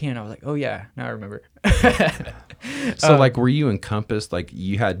started peeing. I was like, oh yeah, now I remember. So like, were you encompassed? Like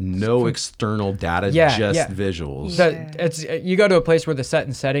you had no external data, just visuals. It's you go to a place where the set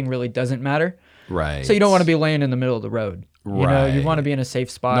and setting really doesn't matter. Right. So you don't want to be laying in the middle of the road. Right. You want to be in a safe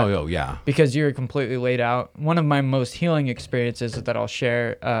spot. No, yeah. Because you're completely laid out. One of my most healing experiences that I'll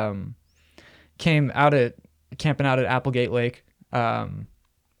share came camping out at Applegate Lake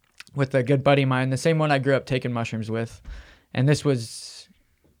with a good buddy of mine, the same one I grew up taking mushrooms with. And this was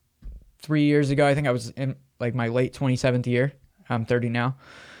 3 years ago. I think I was in like my late 27th year. I'm 30 now.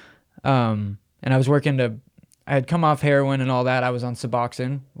 And I was I had come off heroin and all that. I was on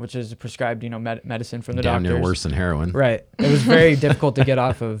Suboxone, which is a prescribed, medicine from the doctors. Damn near worse than heroin. Right. It was very difficult to get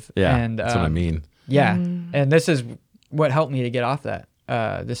off of. Yeah, and, that's what I mean. Yeah. And this is what helped me to get off that.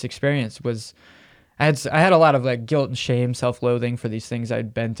 This experience was, I had a lot of like guilt and shame, self-loathing for these things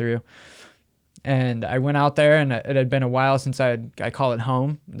I'd been through. And I went out there, and it had been a while since I call it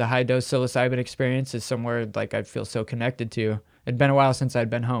home. The high dose psilocybin experience is somewhere like I feel so connected to. It'd been a while since I'd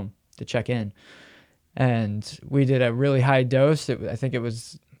been home to check in. And we did a really high dose. I think it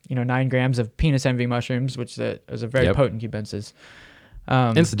was, 9 grams of penis envy mushrooms, which is a very potent cubensis.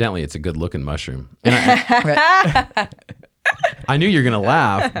 Incidentally, it's a good looking mushroom. And I knew you were gonna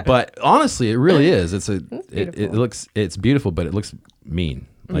laugh, but honestly, it really is. It's beautiful, but it looks mean.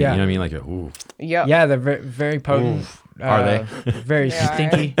 Like, you know what I mean? Like, ooh. Yep. Yeah, they're very, very potent. Are they? Very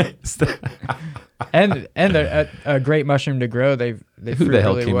stinky. and they're a great mushroom to grow. They Who fruit the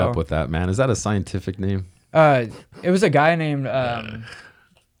hell really came well. up with that, man? Is that a scientific name? It was a guy named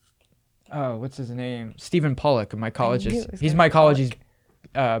what's his name? Stephen Pollock, a mycologist. He's mycology's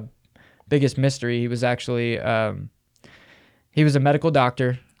biggest mystery. He was actually he was a medical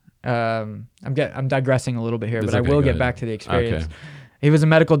doctor. I'm digressing a little bit here, but I will get back to the experience. Okay. He was a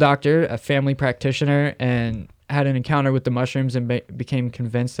medical doctor, a family practitioner, and had an encounter with the mushrooms and became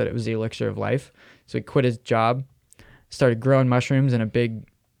convinced that it was the elixir of life. So he quit his job, started growing mushrooms in a big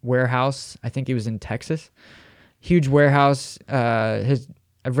warehouse. I think he was in Texas. Huge warehouse. I've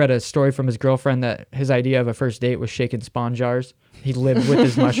read a story from his girlfriend that his idea of a first date was shaking spawn jars. He lived with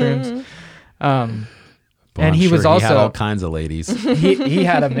his mushrooms. And he was also had all kinds of ladies. he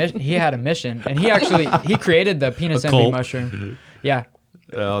had a mission, and he created the penis envy mushroom. Yeah.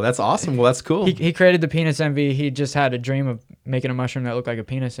 Oh, that's awesome. Well, that's cool. He created the penis envy. He just had a dream of making a mushroom that looked like a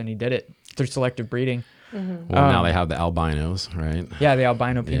penis, and he did it through selective breeding. Well, now they have the albinos, right? Yeah, the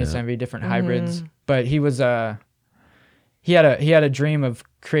albino penis envy, different hybrids. But he was he had a dream of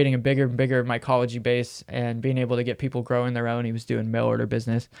creating a bigger mycology base and being able to get people growing their own. He was doing mail order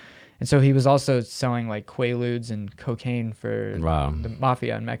business. And so he was also selling like Quaaludes and cocaine for the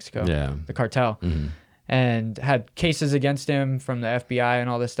mafia in Mexico, the cartel, and had cases against him from the FBI and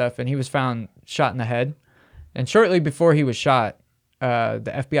all this stuff. And he was found shot in the head. And shortly before he was shot, the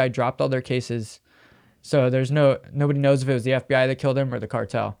FBI dropped all their cases. So nobody knows if it was the FBI that killed him or the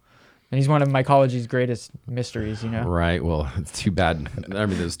cartel. And he's one of mycology's greatest mysteries, Right. Well, it's too bad. I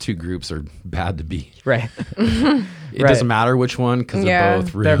mean, those two groups are bad to be. Right. It doesn't matter which one because they're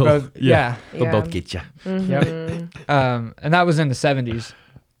both real. They're both, they'll both get you. Yep. And that was in the 70s.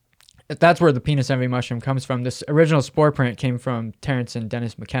 that's where the penis envy mushroom comes from. This original spore print came from Terrence and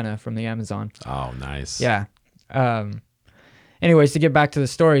Dennis McKenna from the Amazon. Oh, nice. Yeah. Anyways, to get back to the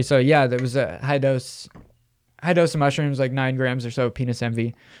story, so yeah, there was a high dose of mushrooms, like 9 grams or so, penis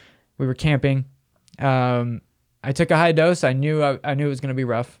envy. We were camping. I took a high dose. I knew it was going to be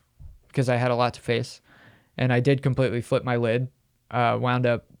rough because I had a lot to face, and I did completely flip my lid. Wound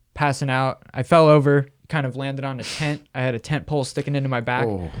up passing out. I fell over, kind of landed on a tent. I had a tent pole sticking into my back.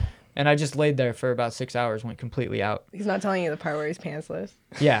 Oh. And I just laid there for about 6 hours, went completely out. He's not telling you the part where he's pantsless.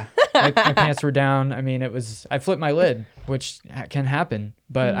 Yeah. My pants were down. I mean, I flipped my lid, which can happen,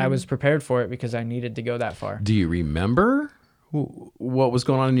 but I was prepared for it because I needed to go that far. Do you remember what was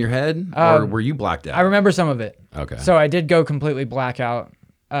going on in your head, or were you blacked out? I remember some of it. Okay. So I did go completely blackout.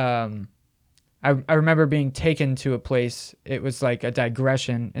 I remember being taken to a place. It was like a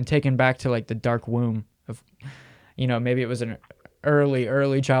digression and taken back to like the dark womb of, maybe it was an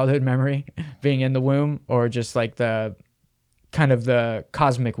early childhood memory being in the womb, or just like the kind of the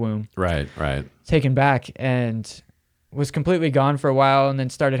cosmic womb. Right. Taken back and was completely gone for a while, and then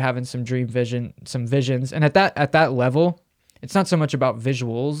started having some visions. And at that level, it's not so much about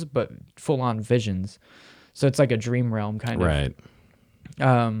visuals, but full on visions. So it's like a dream realm kind of. Right.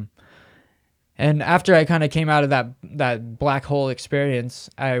 And after I kind of came out of that black hole experience,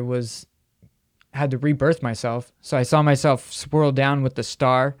 I had to rebirth myself. So I saw myself swirl down with the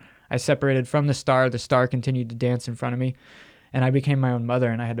star. I separated from the star. The star continued to dance in front of me, and I became my own mother,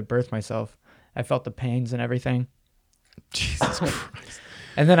 and I had to birth myself. I felt the pains and everything. Jesus Christ.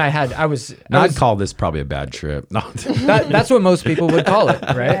 And then I'd call this probably a bad trip. No. That's what most people would call it,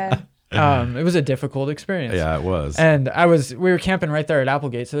 right? Yeah. It was a difficult experience. Yeah, it was. And we were camping right there at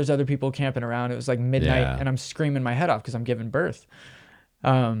Applegate, so there's other people camping around. It was like midnight, and I'm screaming my head off because I'm giving birth.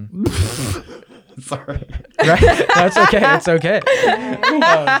 Sorry. Right? That's okay. It's okay.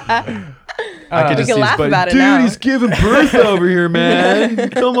 I could We just can see laugh his buddy, about it dude, now. he's giving birth over here, man.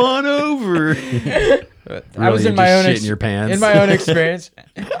 Come on over. I was in Really, my just own shitting your pants. In my own experience,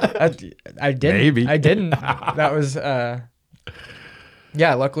 I didn't. Maybe. I didn't. That was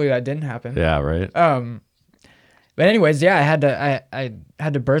luckily that didn't happen. Yeah, right. But anyways, yeah, I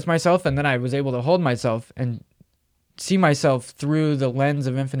had to birth myself, and then I was able to hold myself and see myself through the lens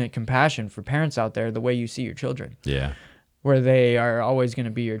of infinite compassion for parents out there, the way you see your children, Yeah. where they are always going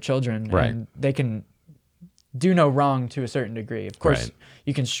to be your children, Right. and they can do no wrong to a certain degree. Of course, Right.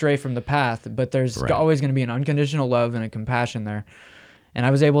 you can stray from the path, but there's Right. always going to be an unconditional love and a compassion there. And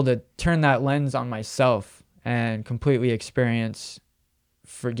I was able to turn that lens on myself and completely experience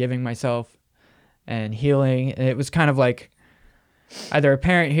forgiving myself and healing. And it was kind of like either a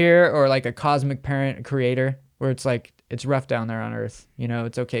parent here or like a cosmic parent, a creator, where it's like, it's rough down there on earth.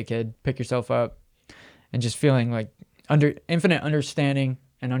 It's okay, kid. Pick yourself up. And just feeling like infinite understanding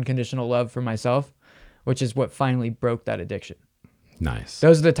and unconditional love for myself, which is what finally broke that addiction. Nice.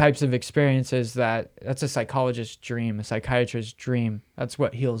 Those are the types of experiences that's a psychologist's dream, a psychiatrist's dream. That's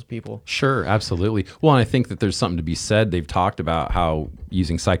what heals people. Sure, absolutely. Well, and I think that there's something to be said. They've talked about how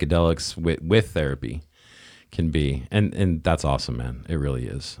using psychedelics with therapy can be, and that's awesome, man. It really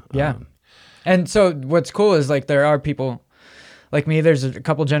is. Yeah. And so what's cool is like there are people like me. There's a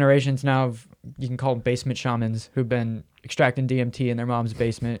couple generations now of, you can call them basement shamans, who've been extracting DMT in their mom's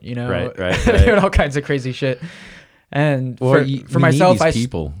basement, Right. doing all kinds of crazy shit. And Well, for myself, need these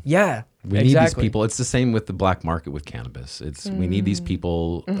people. Yeah, We need these people. It's the same with the black market with cannabis. We need these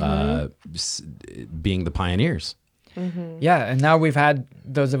people being the pioneers. Yeah, and now we've had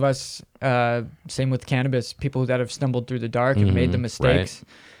those of us, same with cannabis, people that have stumbled through the dark and made the mistakes.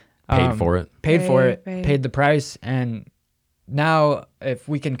 Paid for it. Right. Paid the price. And now if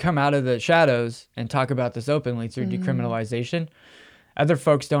we can come out of the shadows and talk about this openly through decriminalization, other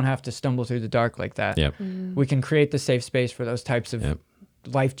folks don't have to stumble through the dark like that. Yep. We can create the safe space for those types of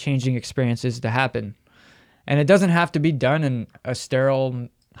life-changing experiences to happen. And it doesn't have to be done in a sterile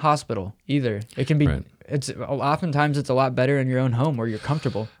hospital either. It can be, oftentimes it's a lot better in your own home where you're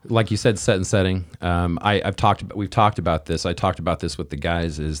comfortable. Like you said, set and setting. We've talked about this. I talked about this with the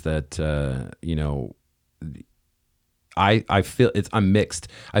guys, is that, I feel I'm mixed.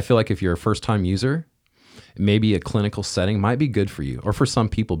 I feel like if you're a first time user, maybe a clinical setting might be good for you, or for some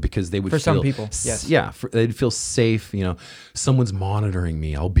people, because they would For feel, some people, yes. Yeah, they'd feel safe. Someone's monitoring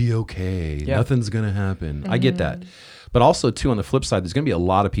me. I'll be okay. Yeah. Nothing's going to happen. I get that. But also too, on the flip side, there's going to be a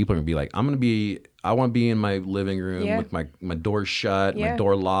lot of people who are going to be like, I want to be in my living room with my door shut, my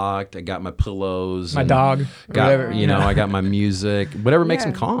door locked. I got my pillows, My and dog, got, whatever, I got my music, whatever makes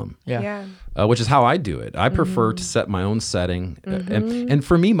them calm. Yeah. which is how I do it. I prefer to set my own setting. And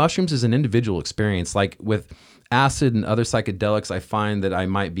for me, mushrooms is an individual experience. Like with acid and other psychedelics, I find that I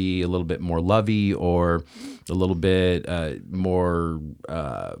might be a little bit more lovey or a little bit more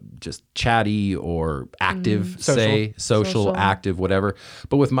just chatty or active, social, active, whatever.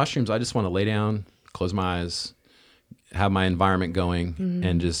 But with mushrooms, I just want to lay down, close my eyes, have my environment going,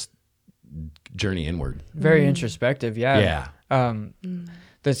 and just journey inward. Very introspective. Yeah. Yeah.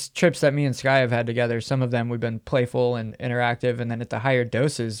 The trips that me and Sky have had together, some of them we've been playful and interactive, and then at the higher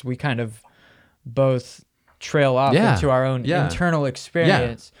doses, we kind of both trail off into our own internal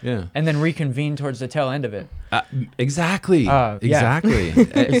experience and then reconvene towards the tail end of it. Exactly. Exactly.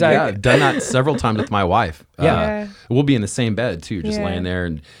 Yeah, I've done that several times with my wife. We'll be in the same bed too, just laying there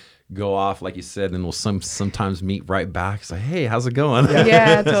and go off, like you said, and we'll sometimes meet right back. It's like, hey, how's it going?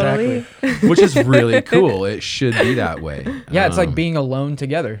 Yeah, totally. Which is really cool. It should be that way. Yeah, it's like being alone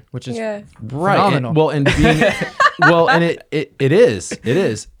together, which is right. phenomenal. And it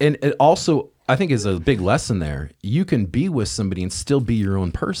is. And it also, I think, is a big lesson there. You can be with somebody and still be your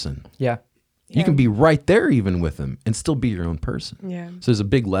own person. Yeah. You can be right there even with them and still be your own person. Yeah. So there's a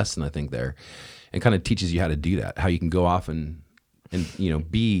big lesson, I think, there, and kind of teaches you how to do that, how you can go off and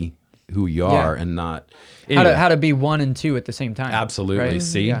be who you are and not anyway. How to be one and two at the same time. Absolutely. Right?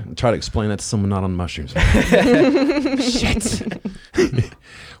 See, try to explain that to someone not on mushrooms. Shit.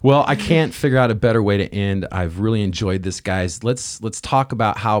 Well, I can't figure out a better way to end. I've really enjoyed this, guys. Let's talk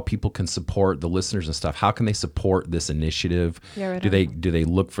about how people can support the listeners and stuff. How can they support this initiative? Yeah, right do they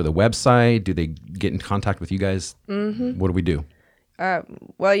look for the website? Do they get in contact with you guys? What do we do?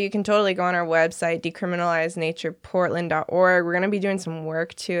 Well, you can totally go on our website, decriminalizenatureportland.org. We're going to be doing some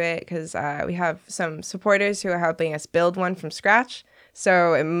work to it because we have some supporters who are helping us build one from scratch.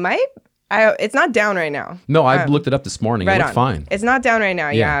 So it's not down right now. No, I looked it up this morning. It looked fine. It's not down right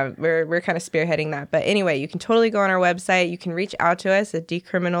now. Yeah, we're kind of spearheading that. But anyway, you can totally go on our website. You can reach out to us at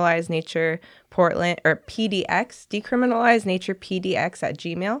Decriminalize Nature Portland or PDX, Decriminalize Nature PDX at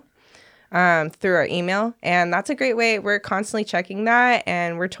Gmail. Through our email. And that's a great way. We're constantly checking that,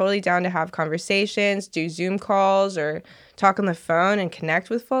 and we're totally down to have conversations, do Zoom calls, or talk on the phone and connect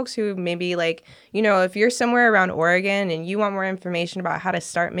with folks who maybe if you're somewhere around Oregon and you want more information about how to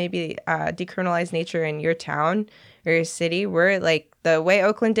start maybe decriminalize nature in your town or your city, we're like the way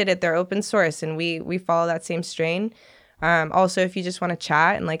Oakland did it, they're open source, and we follow that same strain. Also, if you just want to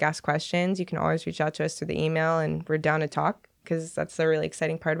chat and ask questions, you can always reach out to us through the email, and we're down to talk, because that's the really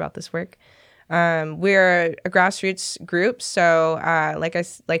exciting part about this work. We're a grassroots group, so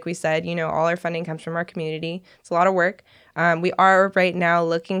like we said, all our funding comes from our community. It's a lot of work. We are right now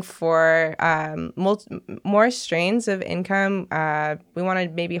looking for more strains of income. We want to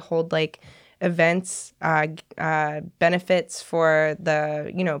maybe hold events, benefits for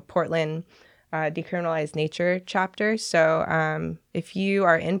the Portland Decriminalize Nature chapter. So if you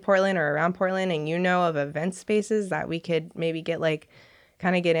are in Portland or around Portland and you know of event spaces that we could maybe get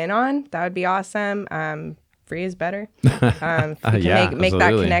get in on, that would be awesome. Free is better. If we can make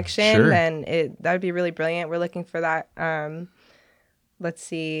that connection, then that would be really brilliant. We're looking for that. Let's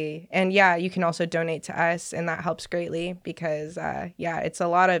see. And you can also donate to us, and that helps greatly because it's a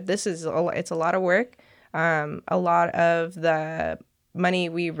lot of work. A lot of the money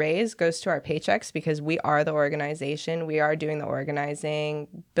we raise goes to our paychecks because we are the organization. We are doing the organizing,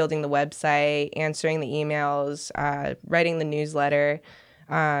 building the website, answering the emails, writing the newsletter,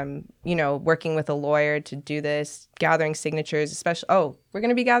 working with a lawyer to do this, gathering signatures, especially. Oh, we're going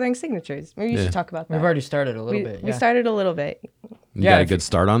to be gathering signatures. Maybe you should talk about that. We've already started a little bit. We started a little bit. You got a good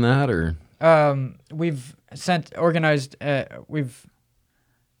start on that, or? We've organized, how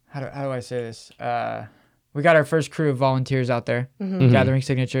do I say this? We got our first crew of volunteers out there gathering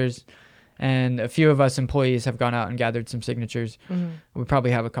signatures, and a few of us employees have gone out and gathered some signatures. We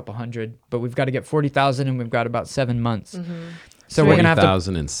probably have a couple hundred, but we've got to get 40,000, and we've got about 7 months. So we're gonna have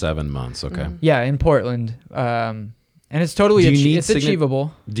 40,000 in 7 months. Okay. Yeah, in Portland, and it's totally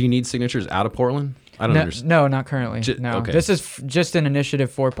achievable. Do you need signatures out of Portland? I don't understand. No, not currently. No, okay. This is just an initiative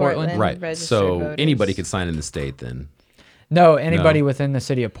for Portland. Right. So anybody could sign in the state then. No, anybody within the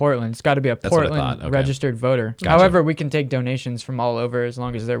city of Portland. It's got to be a Portland registered voter. Gotcha. However, we can take donations from all over as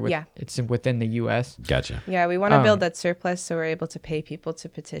long as they're it's within the U.S. Gotcha. Yeah, we want to build that surplus so we're able to pay people to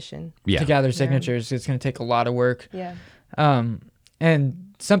petition. To gather signatures. It's going to take a lot of work. Yeah.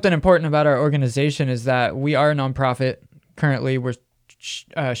 And something important about our organization is that we are a nonprofit. Currently, we're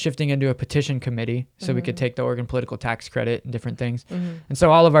shifting into a petition committee so we could take the Oregon political tax credit and different things. And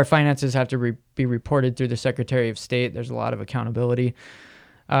so all of our finances have to be reported through the Secretary of State. There's a lot of accountability.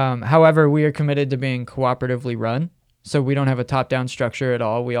 However, we are committed to being cooperatively run. So we don't have a top-down structure at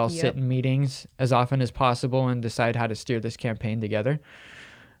all. We all sit Yep. in meetings as often as possible and decide how to steer this campaign together.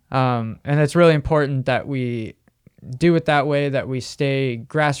 And it's really important that we do it that way, that we stay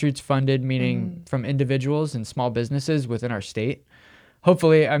grassroots funded, meaning from individuals and small businesses within our state.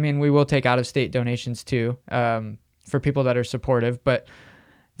 Hopefully, I mean, we will take out-of-state donations too, for people that are supportive. But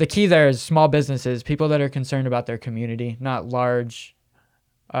the key there is small businesses, people that are concerned about their community, not large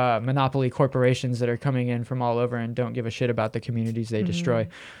monopoly corporations that are coming in from all over and don't give a shit about the communities they destroy.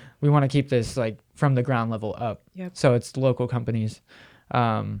 We want to keep this like from the ground level up. Yep. So it's local companies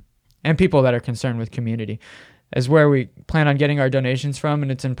and people that are concerned with community is where we plan on getting our donations from.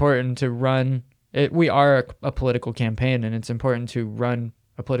 And it's important to run it. We are a political campaign, and it's important to run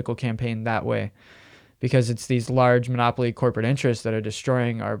a political campaign that way, because it's these large monopoly corporate interests that are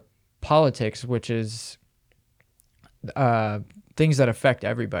destroying our politics, which is things that affect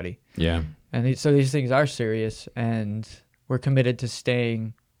everybody. Yeah. And so these things are serious, and we're committed to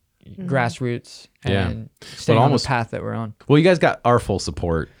staying grassroots and staying on the path that we're on. Well, you guys got our full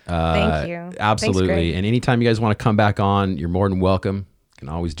support. Thank you. Absolutely. Thanks, Greg. And anytime you guys want to come back on, you're more than welcome. You can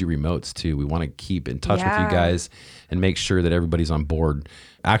always do remotes too. We want to keep in touch with you guys and make sure that everybody's on board.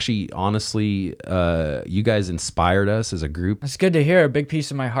 Actually, honestly, you guys inspired us as a group. It's good to hear. A big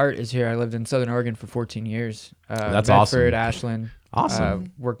piece of my heart is here. I lived in Southern Oregon for 14 years. That's Bedford, awesome. Ashland.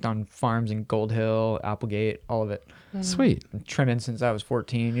 Awesome. Worked on farms in Gold Hill, Applegate, all of it. Sweet. Trimming since I was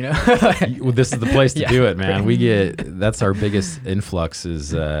 14, you know. Well, this is the place to Yeah. do it, man. That's our biggest influx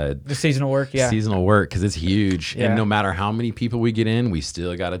is The seasonal work, yeah. seasonal work, because it's huge. Yeah. And no matter how many people we get in, we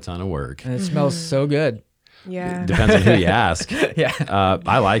still got a ton of work. And it smells so good. Yeah. Depends on who you ask. Yeah.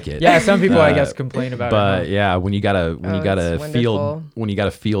 I like it. Yeah, some people I guess complain about But it. yeah, when you got a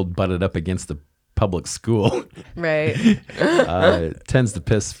it's field butted up against the public school, Right. it tends to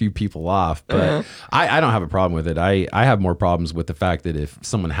piss a few people off. But I don't have a problem with it. I have more problems with the fact that if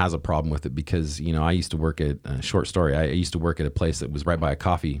someone has a problem with it, because I used to work at short story. I used to work at a place that was right by a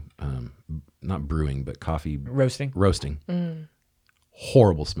coffee, not brewing, but coffee Roasting.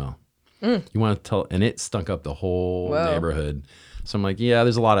 Horrible smell. You want to tell, and it stunk up the whole neighborhood. So I'm like, yeah,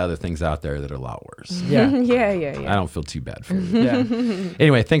 there's a lot of other things out there that are a lot worse. Yeah. yeah. I don't feel too bad for you. Yeah.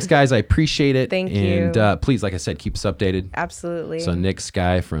 Anyway, thanks guys. I appreciate it. Thank and, you. please, like I said, keep us updated. Absolutely. So Nick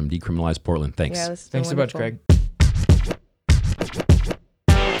Sky from Decriminalize Portland. Thanks. Yeah, this has been Thanks so much, wonderful.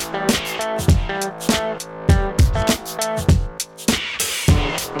 Greg.